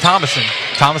by Thomason.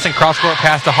 Thomason cross-court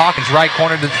pass to Hawkins, right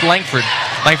corner to Langford.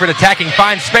 Langford attacking,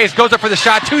 finds space, goes up for the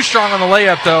shot. Too strong on the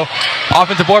layup, though.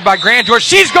 Offensive board by Grand George.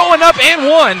 She's going up and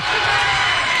one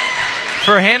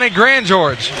for Hannah Grand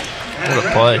George. What a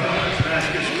play.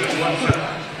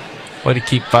 Way to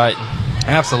keep fighting.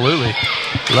 Absolutely.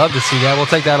 Love to see that. We'll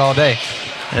take that all day.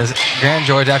 As Grand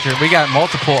George, after we got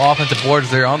multiple offensive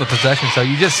boards there on the possession, so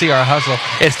you just see our hustle.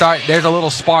 There's a little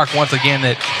spark once again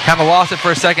that kind of lost it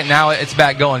for a second. Now it's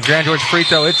back going. Grand George free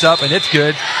throw, it's up and it's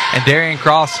good. And Darian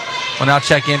Cross will now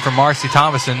check in for Marcy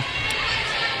Thomason.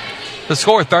 The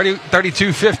score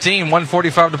 32-15,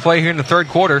 1:45 to play here in the third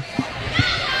quarter.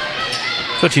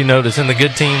 That's what you notice in the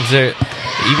good teams there,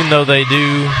 even though they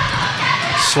do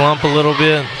slump a little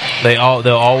bit, they'll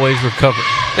always recover.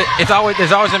 There's always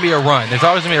going to be a run. There's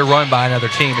always going to be a run by another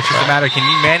team. It's just a matter, can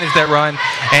you manage that run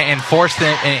and force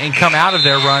them and come out of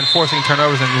their run, forcing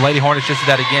turnovers? And the Lady Hornets just did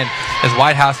that again as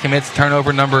White House commits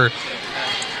turnover number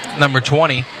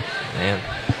 20. Man.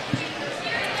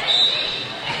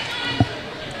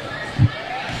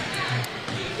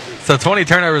 So 20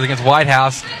 turnovers against White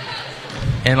House.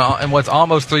 And what's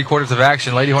almost 3/4 of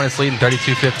action, Lady Hornets leading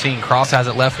 32-15. Cross has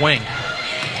it left wing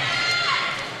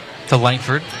to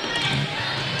Langford.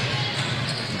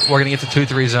 We're going to get the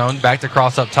 2-3 zone. Back to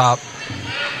Cross up top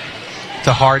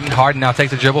to Harden. Harden now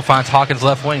takes the dribble, finds Hawkins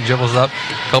left wing, dribbles up.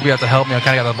 Kobe, you have to help me. I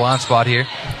kind of got the blind spot here.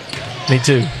 Me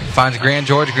too. Finds Grand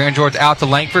George. Grand George out to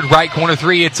Langford. Right corner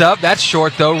three. It's up. That's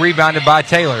short, though. Rebounded by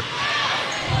Taylor.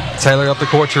 Taylor up the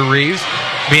court to Reeves.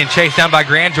 Being chased down by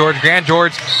Grand George. Grand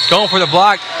George going for the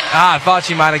block. I thought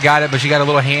she might have got it, but she got a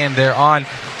little hand there on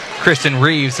Kristen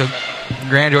Reeves. So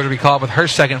Grand George will be called with her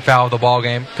second foul of the ball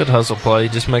game. Good hustle play.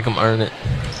 Just make them earn it.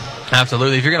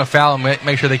 Absolutely. If you're going to foul them,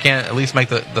 make sure they can at least make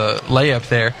the layup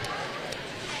there.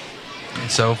 And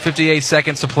so 58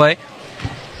 seconds to play.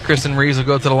 Kristen Reeves will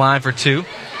go to the line for two.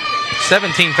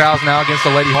 17 fouls now against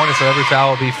the Lady Hornets, so every foul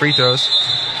will be free throws.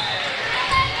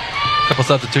 A couple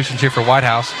substitutions here for White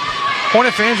House.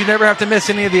 Hornet fans, you never have to miss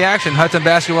any of the action. Hudson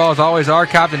Basketball is always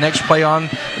archived at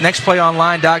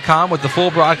nextplayonline.com with the full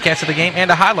broadcast of the game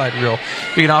and a highlight reel.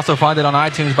 You can also find it on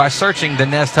iTunes by searching The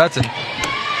Nest Hudson.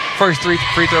 First three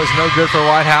free throws no good for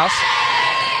White House.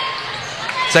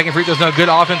 Second free throw's no good.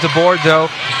 Offensive board, though,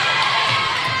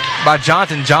 by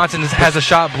Johnson. Johnson has a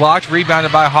shot blocked,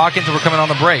 rebounded by Hawkins, and we're coming on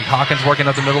the break. Hawkins working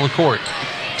up the middle of the court.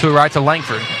 To the right to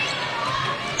Langford.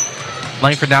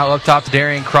 Langford now up top to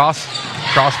Darian Cross.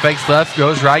 Cross fakes left,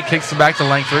 goes right, kicks it back to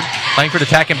Langford. Langford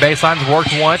attacking baselines,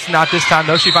 worked once, not this time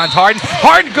though. She finds Harden.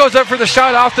 Harden goes up for the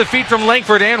shot off the feet from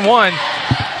Langford and one.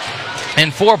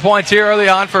 And 4 points here early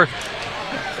on for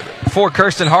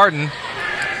Kirsten Harden.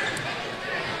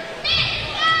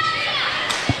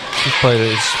 She's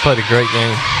played a great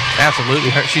game. Absolutely.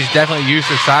 She's definitely used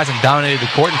her size and dominated the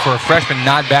court, and for a freshman,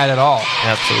 not bad at all.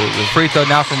 Absolutely. Free throw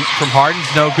now from Harden's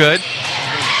no good.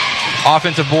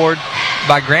 Offensive board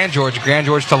by Grand George. Grand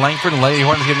George to Langford, and Lady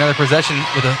Hornets get another possession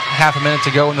with a half a minute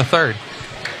to go in the third.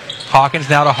 Hawkins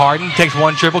now to Harden. Takes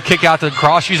one dribble, kick out to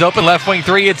Cross. She's open, left wing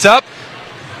three. It's up.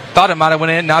 Thought it might have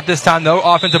went in. Not this time, though.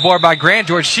 Offensive board by Grand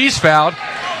George. She's fouled.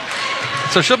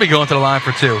 So she'll be going to the line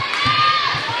for two.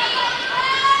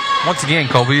 Once again,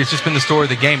 Colby, it's just been the story of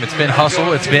the game. It's been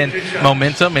hustle, it's been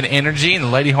momentum and energy, and the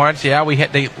Lady Hornets,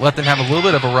 they let them have a little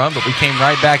bit of a run, but we came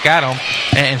right back at them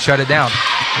and shut it down.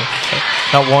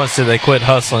 Not once did they quit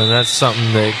hustling. That's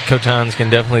something that Coach Hines can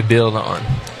definitely build on.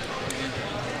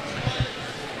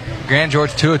 Grand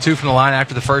George 2 of 2 from the line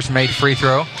after the first made free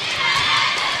throw.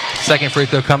 Second free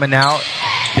throw coming now.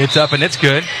 It's up and it's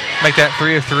good. Make that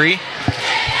 3 of 3.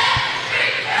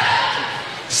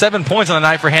 7 points on the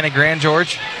night for Hannah Grand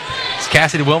George. It's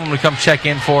Cassidy Willman to come check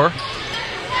in for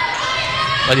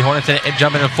her. Lady Hornets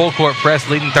jumping in a full court press,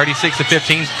 leading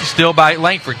 36-15. Still by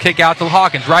Langford. Kick out to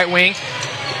Hawkins. Right wing.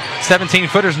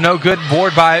 17-footers, no good.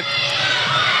 Board by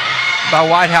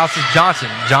Whitehouse's Johnson.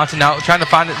 Johnson now trying to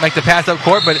make the pass up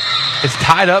court, but it's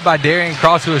tied up by Darian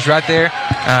Cross, who is right there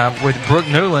with Brooke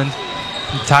Newland.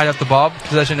 Tied up the ball.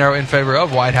 Possession arrow in favor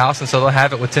of Whitehouse, and so they'll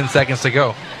have it with 10 seconds to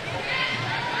go.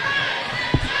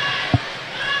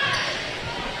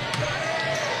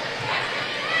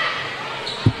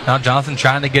 Now Johnson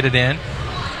trying to get it in.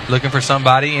 Looking for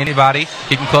somebody, anybody.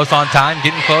 Getting close on time,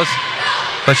 getting close.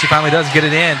 But she finally does get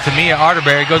it in. Tamia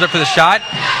Arterberry goes up for the shot.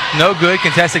 No good.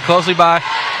 Contested closely by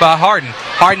Harden.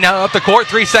 Harden now up the court.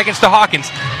 3 seconds to Hawkins.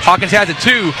 Hawkins has it.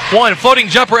 2-1. Floating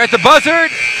jumper at the buzzer.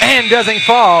 And doesn't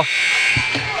fall.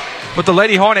 With the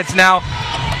Lady Hornets now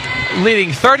leading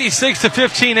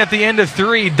 36-15 at the end of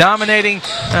 3. Dominating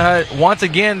once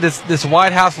again this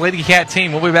White House Lady Cat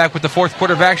team. We'll be back with the fourth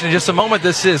quarter of action in just a moment.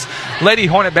 This is Lady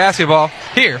Hornet basketball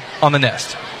here on The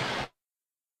Nest.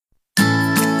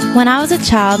 When I was a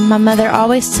child, my mother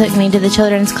always took me to the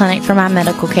children's clinic for my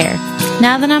medical care.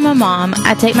 Now that I'm a mom,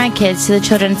 I take my kids to the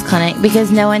children's clinic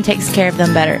because no one takes care of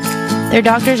them better. Their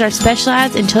doctors are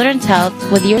specialized in children's health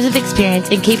with years of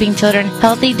experience in keeping children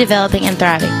healthy, developing, and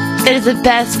thriving. It is the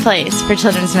best place for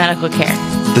children's medical care.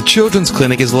 The Children's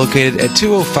Clinic is located at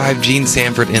 205 Gene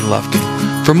Sanford in Lufkin.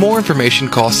 For more information,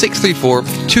 call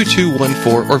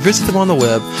 634-2214 or visit them on the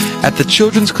web at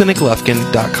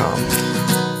thechildren'scliniclufkin.com.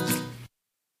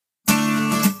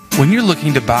 When you're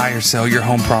looking to buy or sell your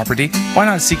home property, why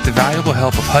not seek the valuable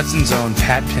help of Hudson's own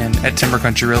Pat Penn at Timber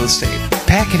Country Real Estate?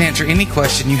 Pat can answer any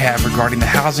question you have regarding the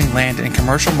housing, land, and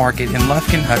commercial market in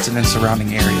Lufkin, Hudson, and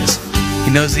surrounding areas.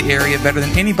 He knows the area better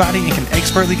than anybody and can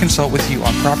expertly consult with you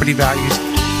on property values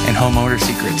and homeowner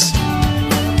secrets.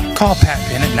 Call Pat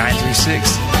Penn at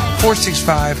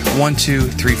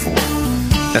 936-465-1234.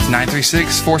 That's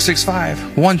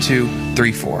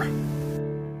 936-465-1234.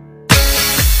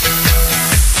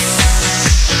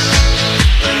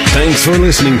 Thanks for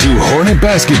listening to Hornet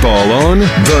Basketball on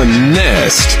The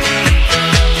Nest.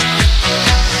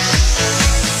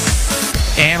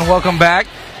 And welcome back.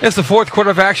 It's the fourth quarter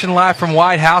of action live from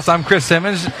White House. I'm Chris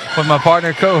Simmons with my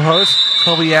partner, co-host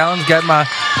Colby Allen's got my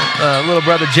little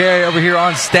brother Jerry over here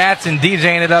on stats and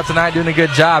DJing it up tonight, doing a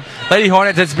good job. Lady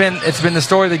Hornets, it's been the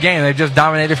story of the game. They've just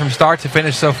dominated from start to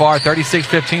finish so far.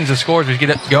 36-15 is the scores. We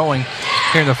get it going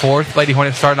here in the fourth. Lady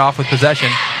Hornets starting off with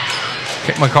possession.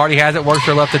 McCarty has it, works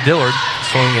her left to Dillard.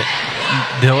 Swing it.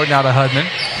 Dillard now to Hudman.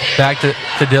 Back to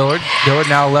Dillard. Dillard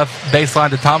now left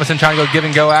baseline to Thomason, trying to go give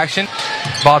and go action.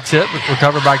 Ball tip,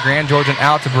 recovered by Grand George and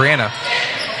out to Brianna.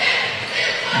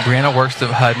 Brianna works to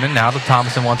Hudman, now to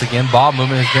Thomason once again. Ball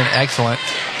movement has been excellent,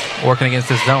 working against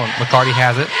this zone. McCarty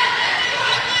has it.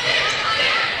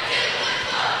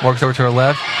 Works over to her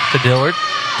left to Dillard.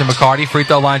 To McCarty, free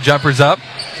throw line jumpers up.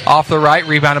 Off the right,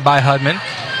 rebounded by Hudman.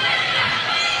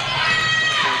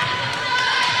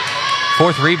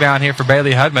 Fourth rebound here for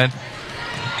Bailey Hudman.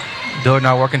 Dillard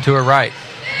now working to her right.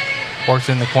 Works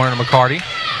in the corner to McCarty. A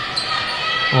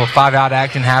little 5-out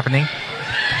action happening.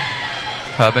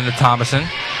 Hudman to Thomason.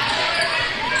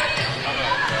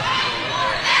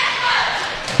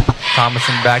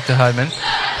 Thomason back to Hudman.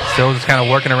 Still just kind of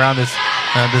working around this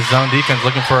zone defense,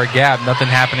 looking for a gap. Nothing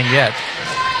happening yet.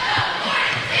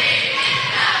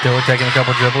 Dillard taking a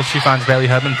couple dribbles. She finds Bailey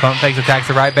Hudman. Pump fakes, attacks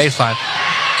the right baseline.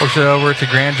 Works it over to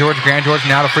Grand George. Grand George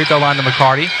now to free throw line to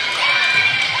McCarty.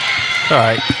 All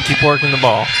right, keep working the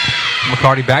ball.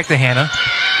 McCarty back to Hannah.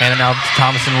 Hannah now to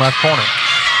Thomason left corner.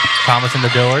 Thomason to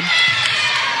Dillard.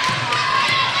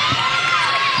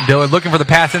 Dillard looking for the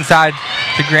pass inside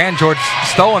to Grand George.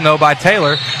 Stolen, though, by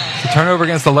Taylor. The turnover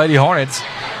against the Lady Hornets.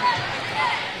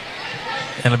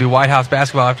 And it'll be White House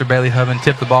basketball after Bailey Hudman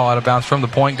tipped the ball out of bounds from the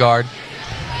point guard,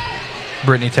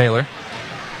 Brittany Taylor.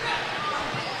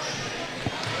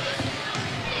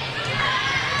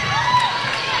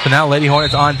 So now Lady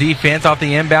Hornets on defense off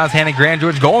the inbounds. Hannah Grand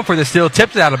George going for the steal.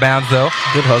 Tipped it out of bounds, though.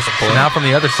 Good hustle play. So now from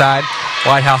the other side,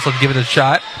 White House will give it a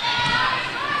shot.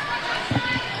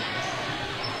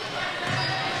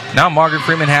 Now Margaret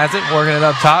Freeman has it, working it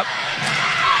up top.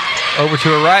 Over to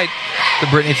her right. to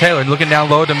Brittany Taylor. Looking down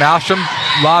low to Malstrom.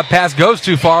 Lob pass goes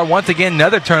too far. Once again,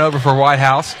 another turnover for White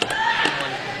House.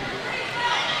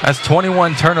 That's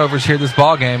 21 turnovers here this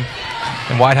ball game.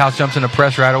 And White House jumps into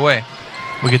press right away.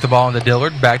 We get the ball into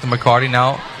Dillard. Back to McCarty.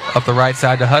 Now up the right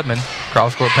side to Hudman.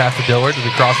 Cross court pass to Dillard as we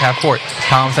cross half court.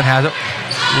 Thompson has it.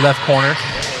 Left corner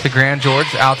to Grand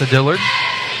George. Out to Dillard.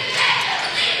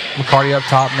 McCarty up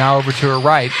top. Now over to her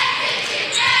right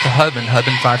to Hudman.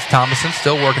 Hudman finds Thomason.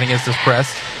 Still working against this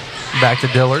press. Back to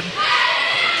Dillard.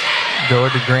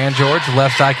 Dillard to Grand George.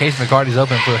 Left side. Casey McCarty's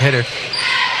open for a hitter.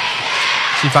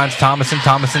 She finds Thomason.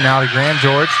 Thomason now to Grand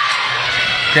George.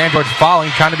 Grand George falling,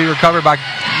 trying to be recovered by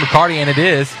McCarty, and it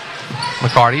is.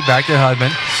 McCarty back to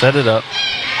Hudman. Set it up.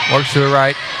 Works to the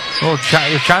right. They're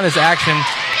trying this action,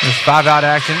 this 5-out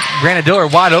action. Brianna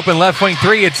Dillard wide open left wing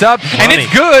three. It's up, and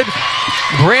it's good.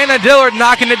 Brianna Dillard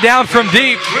knocking it down from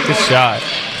deep. Good shot.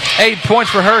 8 points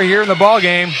for her here in the ball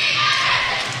game.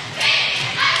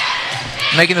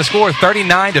 Making the score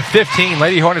 39-15.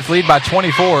 Lady Hornets lead by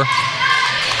 24.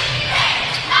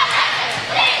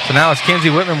 So now it's Kenzie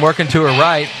Whitman working to her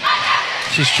right.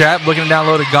 She's trapped, looking down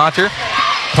low to Gaunter.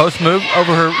 Post move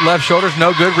over her left shoulders,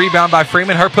 no good. Rebound by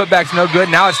Freeman. Her putback's no good.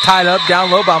 Now it's tied up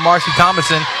down low by Marcy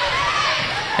Thomason.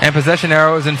 And possession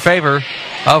arrow is in favor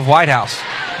of White House.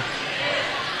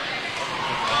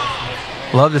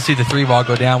 Love to see the three ball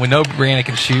go down. We know Brianna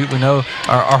can shoot. We know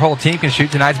our whole team can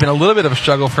shoot. Tonight's been a little bit of a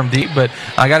struggle from deep, but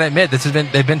I got to admit,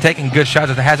 they've been taking good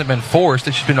shots that hasn't been forced.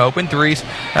 It's just been open threes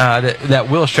that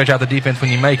will stretch out the defense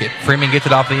when you make it. Freeman gets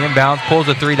it off the inbound, pulls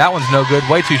the three. That one's no good,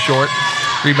 way too short.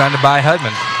 Rebounded by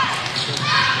Hudman.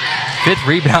 5th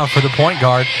rebound for the point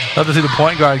guard. Love to see the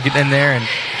point guard get in there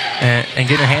and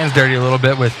get her hands dirty a little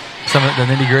bit with some of the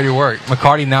nitty-gritty work.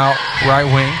 McCarty now right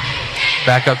wing.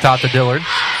 Back up top to Dillard.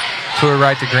 To her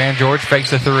right to Grand George. Fakes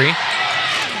the three.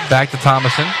 Back to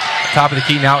Thomason. Top of the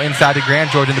key now inside to Grand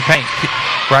George in the paint.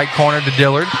 Right corner to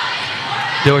Dillard.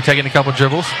 Dillard taking a couple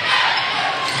dribbles.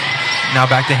 Now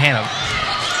back to Hannah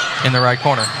in the right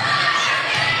corner.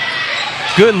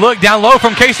 Good look down low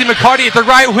from Casey McCarty at the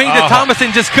right wing to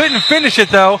Thomason. Just couldn't finish it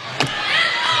though.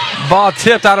 Ball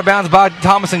tipped out of bounds by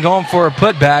Thomason going for a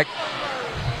putback.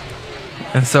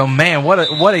 And so, man, what a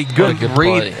good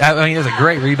read. Play. I mean, it was a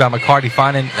great read by McCarty.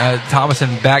 Finding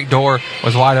Thomason back door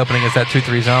was wide open against that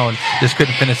 2-3 zone. Just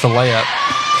couldn't finish the layup.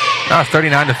 Now it's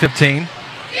 39-15.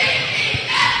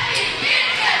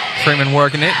 Freeman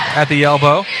working it at the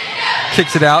elbow.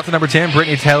 Kicks it out to number 10,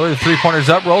 Brittany Taylor. The three-pointer's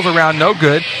up, rolls around, no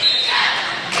good.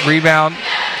 Rebound,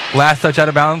 last touch out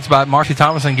of bounds by Marcy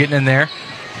Thomason getting in there.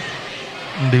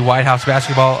 It'll be White House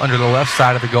basketball under the left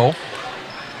side of the goal.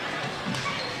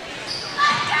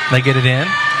 They get it in.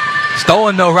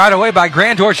 Stolen, though, right away by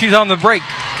Grand George. She's on the break.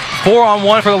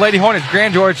 4-on-1 for the Lady Hornets.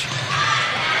 Grand George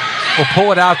will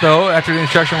pull it out, though, after the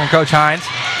instruction from Coach Hines.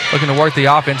 Looking to work the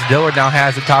offense. Dillard now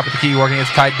has the top of the key, working his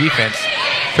tight defense.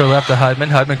 To the left to Hudman.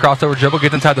 Hudman crossover dribble,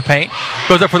 gets inside the paint.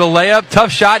 Goes up for the layup.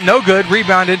 Tough shot, no good.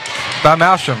 Rebounded by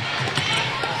Malstrom.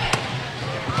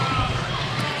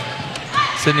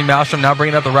 Sydney Malstrom now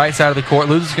bringing up the right side of the court.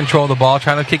 Loses control of the ball,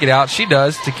 trying to kick it out. She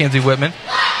does to Kenzie Whitman.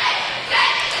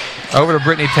 Over to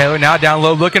Brittany Taylor. Now down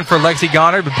low looking for Lexi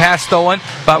Goddard, but pass stolen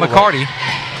by McCarty.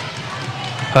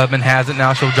 Hudman has it.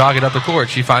 Now she'll jog it up the court.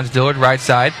 She finds Dillard right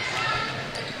side.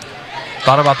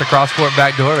 Thought about the cross-court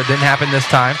back door, but didn't happen this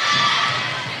time.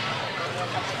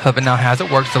 Hudman now has it.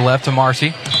 Works to left to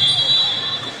Marcy.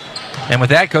 And with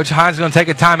that, Coach Hines is going to take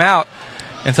a timeout.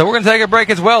 And so we're going to take a break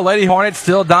as well. Lady Hornets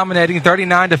still dominating.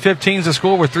 39-15 is the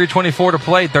score with 3:24 to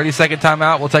play. 30-second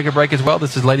timeout. We'll take a break as well.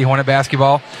 This is Lady Hornet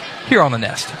basketball here on The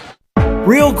Nest.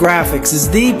 Real Graphics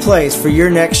is the place for your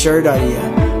next shirt idea.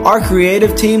 Our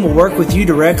creative team will work with you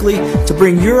directly to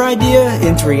bring your idea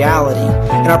into reality.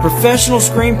 And our professional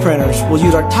screen printers will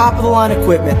use our top-of-the-line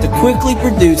equipment to quickly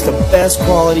produce the best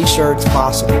quality shirts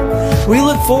possible. We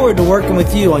look forward to working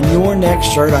with you on your next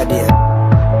shirt idea.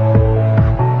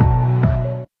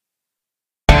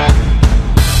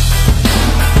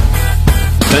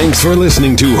 Thanks for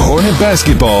listening to Hornet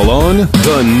Basketball on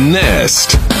The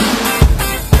Nest.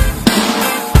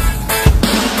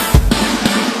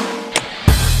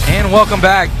 And welcome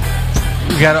back.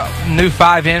 We got a new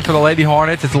 5 in for the Lady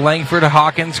Hornets. It's Langford,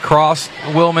 Hawkins, Cross,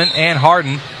 Willman, and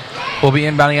Harden will be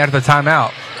inbounding after the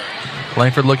timeout.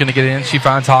 Langford looking to get in. She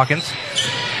finds Hawkins.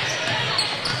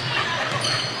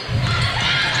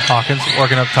 Hawkins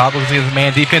working up top. Looking at the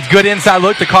man defense. Good inside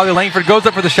look to Carly Langford. Goes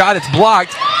up for the shot. It's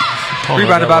blocked.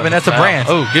 Rebounded by Vanessa Brandt.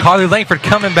 Carly Langford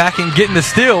coming back and getting the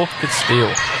steal. Good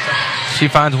steal. She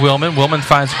finds Willman. Willman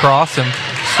finds Cross and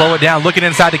slow it down. Looking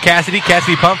inside to Cassidy.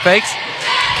 Cassidy pump fakes.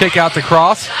 Kick out to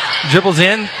Cross. Dribbles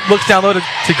in, looks down low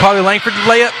to Carly Langford.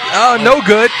 Layup. Oh, no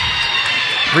good.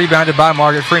 Rebounded by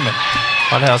Margaret Freeman.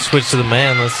 Whitehouse switch to the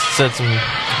man. Let's set some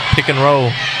pick and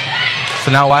roll.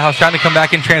 So now Whitehouse trying to come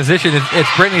back in transition.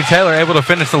 It's Brittany Taylor able to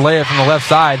finish the layup from the left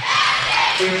side,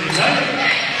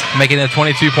 making it a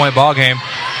 22-point ball game.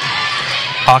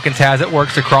 Hawkins has it,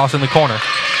 works across in the corner.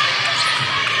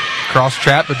 Cross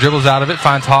trap, but dribbles out of it,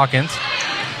 finds Hawkins.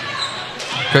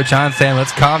 Coach Hines saying,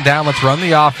 let's calm down, let's run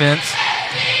the offense.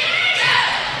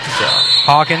 So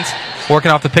Hawkins working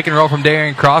off the pick and roll from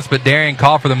Darian Cross, but Darian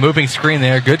called for the moving screen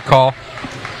there. Good call.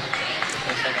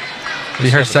 Be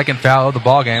her second foul of the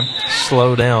ball game.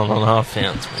 Slow down on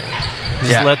offense, man.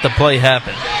 Just let the play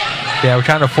happen. Yeah, we're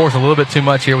trying to force a little bit too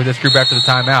much here with this group after the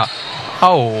timeout.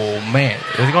 Oh, man.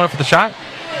 Is he going up for the shot?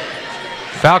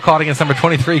 Foul called against number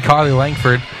 23, Carly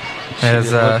Langford.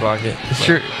 Didn't look like it.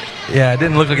 Sure. Yeah, it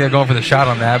didn't look like they were going for the shot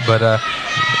on that, but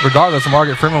regardless,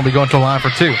 Margaret Freeman will be going to the line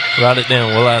for 2. Write it down.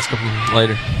 We'll ask them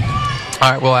later.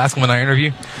 All right, we'll ask them in our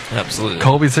interview. Absolutely.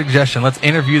 Colby's suggestion, let's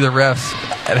interview the refs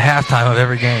at halftime of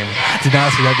every game. I do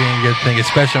not see that being a good thing,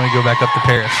 especially when we go back up to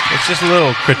Paris. It's just a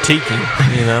little critiquing,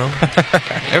 you know.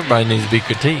 Everybody needs to be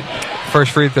critiqued.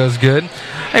 First free throw's good.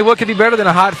 Hey, what could be better than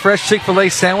a hot, fresh Chick-fil-A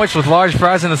sandwich with large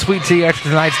fries and a sweet tea after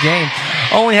tonight's game?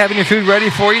 Only having your food ready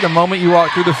for you the moment you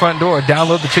walk through the front door.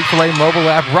 Download the Chick-fil-A mobile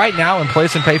app right now and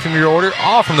place and pay from your order,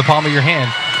 all from the palm of your hand.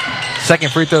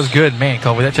 Second free throw's good. Man,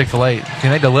 Colby, that Chick-fil-A,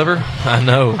 can they deliver? I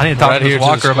know. I need to talk to Coach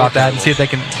Walker about that and see if they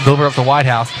can deliver up to White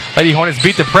House. Lady Hornets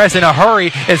beat the press in a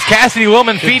hurry as Cassidy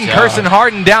Willman feeding Kirsten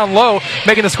Harden down low,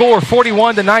 making the score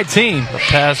 41-19.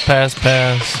 Pass,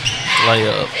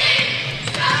 layup.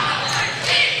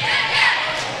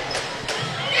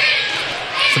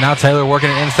 So now Taylor working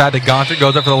it inside to Gonter.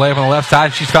 Goes up for the layup on the left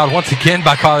side. She's fouled once again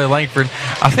by Carly Langford.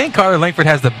 I think Carly Langford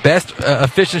has the best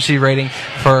efficiency rating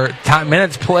for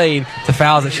minutes played to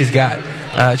fouls that she's got.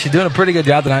 She's doing a pretty good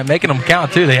job tonight, making them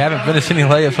count too. They haven't finished any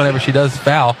layups whenever she does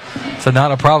foul, so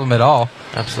not a problem at all.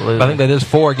 Absolutely. But I think that is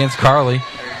 4 against Carly.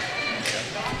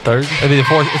 Third? It'd be the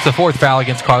fourth. It's the 4th foul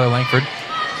against Carly Langford.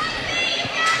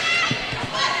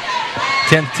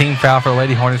 10th team foul for the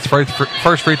Lady Hornets.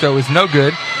 First free throw is no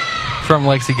good from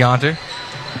Lexi Gonter.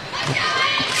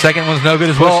 Second one's no good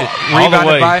as well.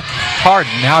 Rebounded by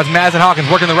Harden. Now it's Madison Hawkins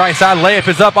working the right side. Layup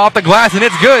is up off the glass, and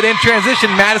it's good. In transition,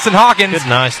 Madison Hawkins. Good,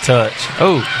 nice touch.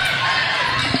 Oh.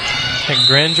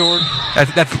 Grandjord?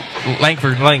 That's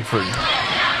Langford.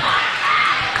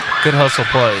 Good hustle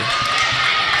play.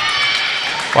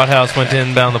 Whitehouse went to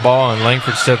inbound the ball, and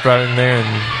Langford stepped right in there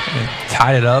and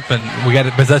tied it up, and we got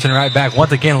a possession right back.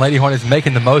 Once again, Lady Hornets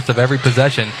making the most of every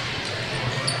possession.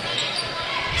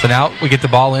 So now we get the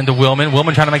ball into Willman.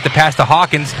 Willman trying to make the pass to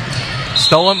Hawkins.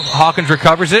 Stolen. Hawkins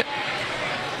recovers it.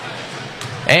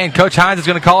 And Coach Hines is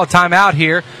going to call a timeout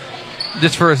here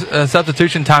just for a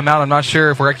substitution timeout. I'm not sure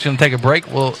if we're actually going to take a break.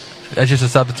 Well, that's just a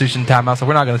substitution timeout, so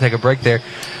we're not going to take a break there.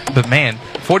 But, man,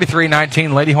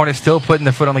 43-19. Lady Hornets still putting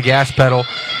their foot on the gas pedal.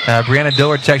 Brianna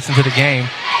Dillard checks into the game.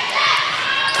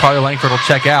 Carly Langford will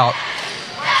check out.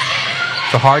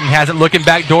 So Harden has it looking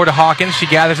back door to Hawkins. She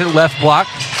gathers it left block.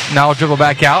 Now we'll dribble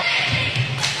back out.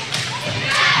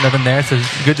 Nothing there. It's a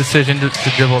good decision to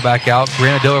dribble back out.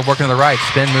 Brianna Dillard working to the right.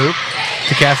 Spin move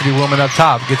to Cassidy Willman up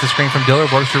top. Gets a screen from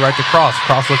Dillard. Works to right to Cross.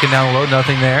 Cross looking down low.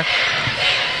 Nothing there.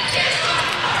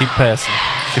 Keep passing.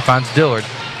 She finds Dillard.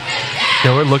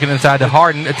 Dillard looking inside to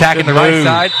Harden. Attacking the right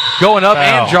side. Going up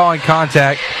and drawing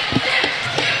contact.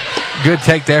 Good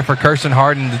take there for Kirsten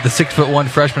Harden, the 6'1"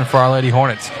 freshman for our Lady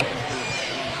Hornets.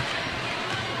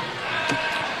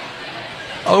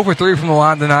 Over 3 from the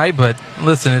line tonight, but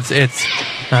listen, it's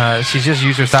she's just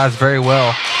used her size very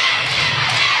well.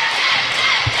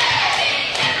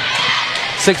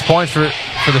 6 points for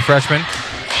the freshman.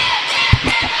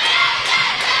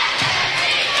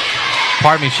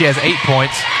 Pardon me, she has 8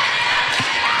 points.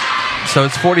 So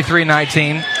it's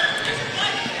 43-19.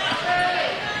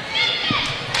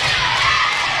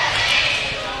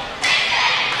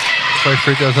 First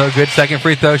free throw's no good. Second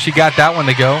free throw, she got that one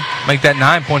to go. Make that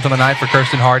 9 points on the night for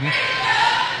Kirsten Harden.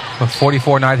 With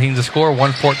 44-19 to score,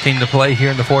 1:14 to play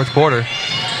here in the fourth quarter.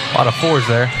 A lot of fours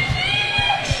there.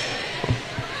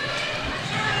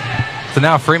 So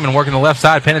now Freeman working the left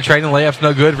side, penetrating, layup's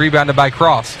no good, rebounded by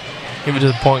Cross. Give it to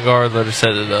the point guard, let her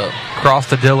set it up. Cross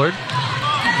to Dillard.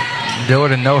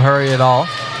 Dillard in no hurry at all.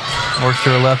 Works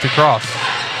to her left to Cross.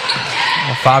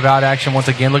 5-out action once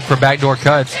again, looking for backdoor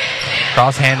cuts.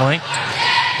 Cross handling.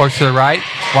 Works to the right.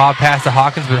 Wild pass to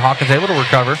Hawkins, but Hawkins able to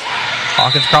recover.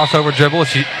 Hawkins crossover dribble.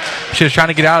 She was trying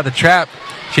to get out of the trap.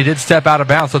 She did step out of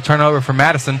bounds, so turnover for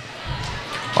Madison.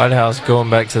 Whitehouse going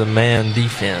back to the man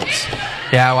defense.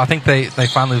 Yeah, well, I think they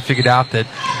finally figured out that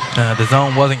The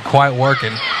zone wasn't quite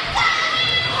working.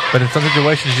 But in some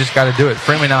situations, you just got to do it.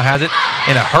 Freeman now has it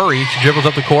in a hurry. She dribbles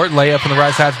up the court. Layup from the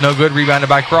right side is no good. Rebounded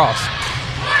by Cross.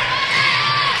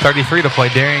 33 to play.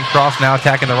 Darian Cross now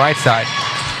attacking the right side.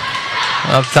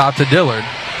 Up top to Dillard.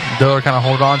 Dillard kind of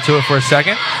hold on to it for a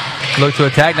second. Look to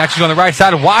attack. Now she's on the right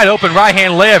side. Wide open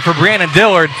right-hand layup for Brianna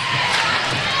Dillard.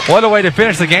 What a way to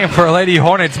finish the game for Lady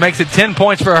Hornets. Makes it 10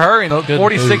 points for her and a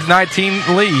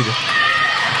 46-19 lead.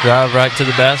 Drive right to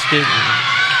the basket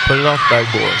and put it off the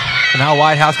backboard. And now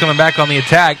Whitehouse coming back on the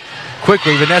attack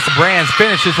quickly. Vanessa Brands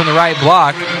finishes from the right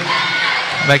block,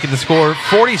 making the score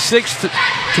 46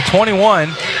 to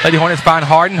 21. Lady Hornets find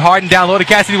Harden. Harden down low to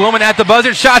Cassidy Willman at the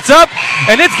buzzer. Shots up,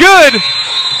 and it's good.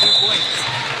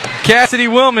 Cassidy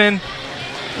Willman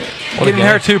getting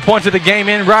her 2 points of the game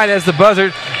in right as the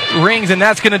buzzer rings, and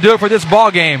that's going to do it for this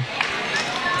ball game.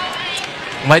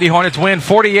 Lady Hornets win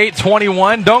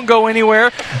 48-21. Don't go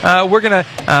anywhere. We're going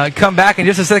to come back in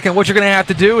just a second. What you're going to have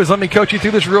to do is let me coach you through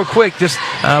this real quick. Just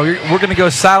we're going to go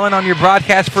silent on your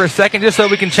broadcast for a second just so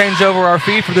we can change over our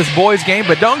feed for this boys game.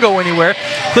 But don't go anywhere.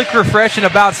 Click refresh in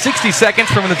about 60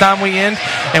 seconds from the time we end,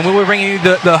 and we will bring you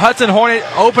the Hudson Hornet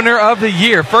opener of the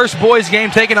year. First boys game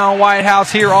taking on White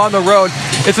House here on the road.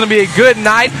 It's going to be a good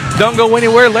night. Don't go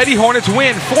anywhere. Lady Hornets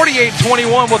win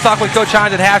 48-21. We'll talk with Coach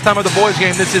Hines at halftime of the boys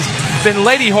game. This has been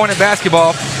Lady Hornet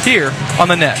basketball here on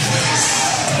the Nest.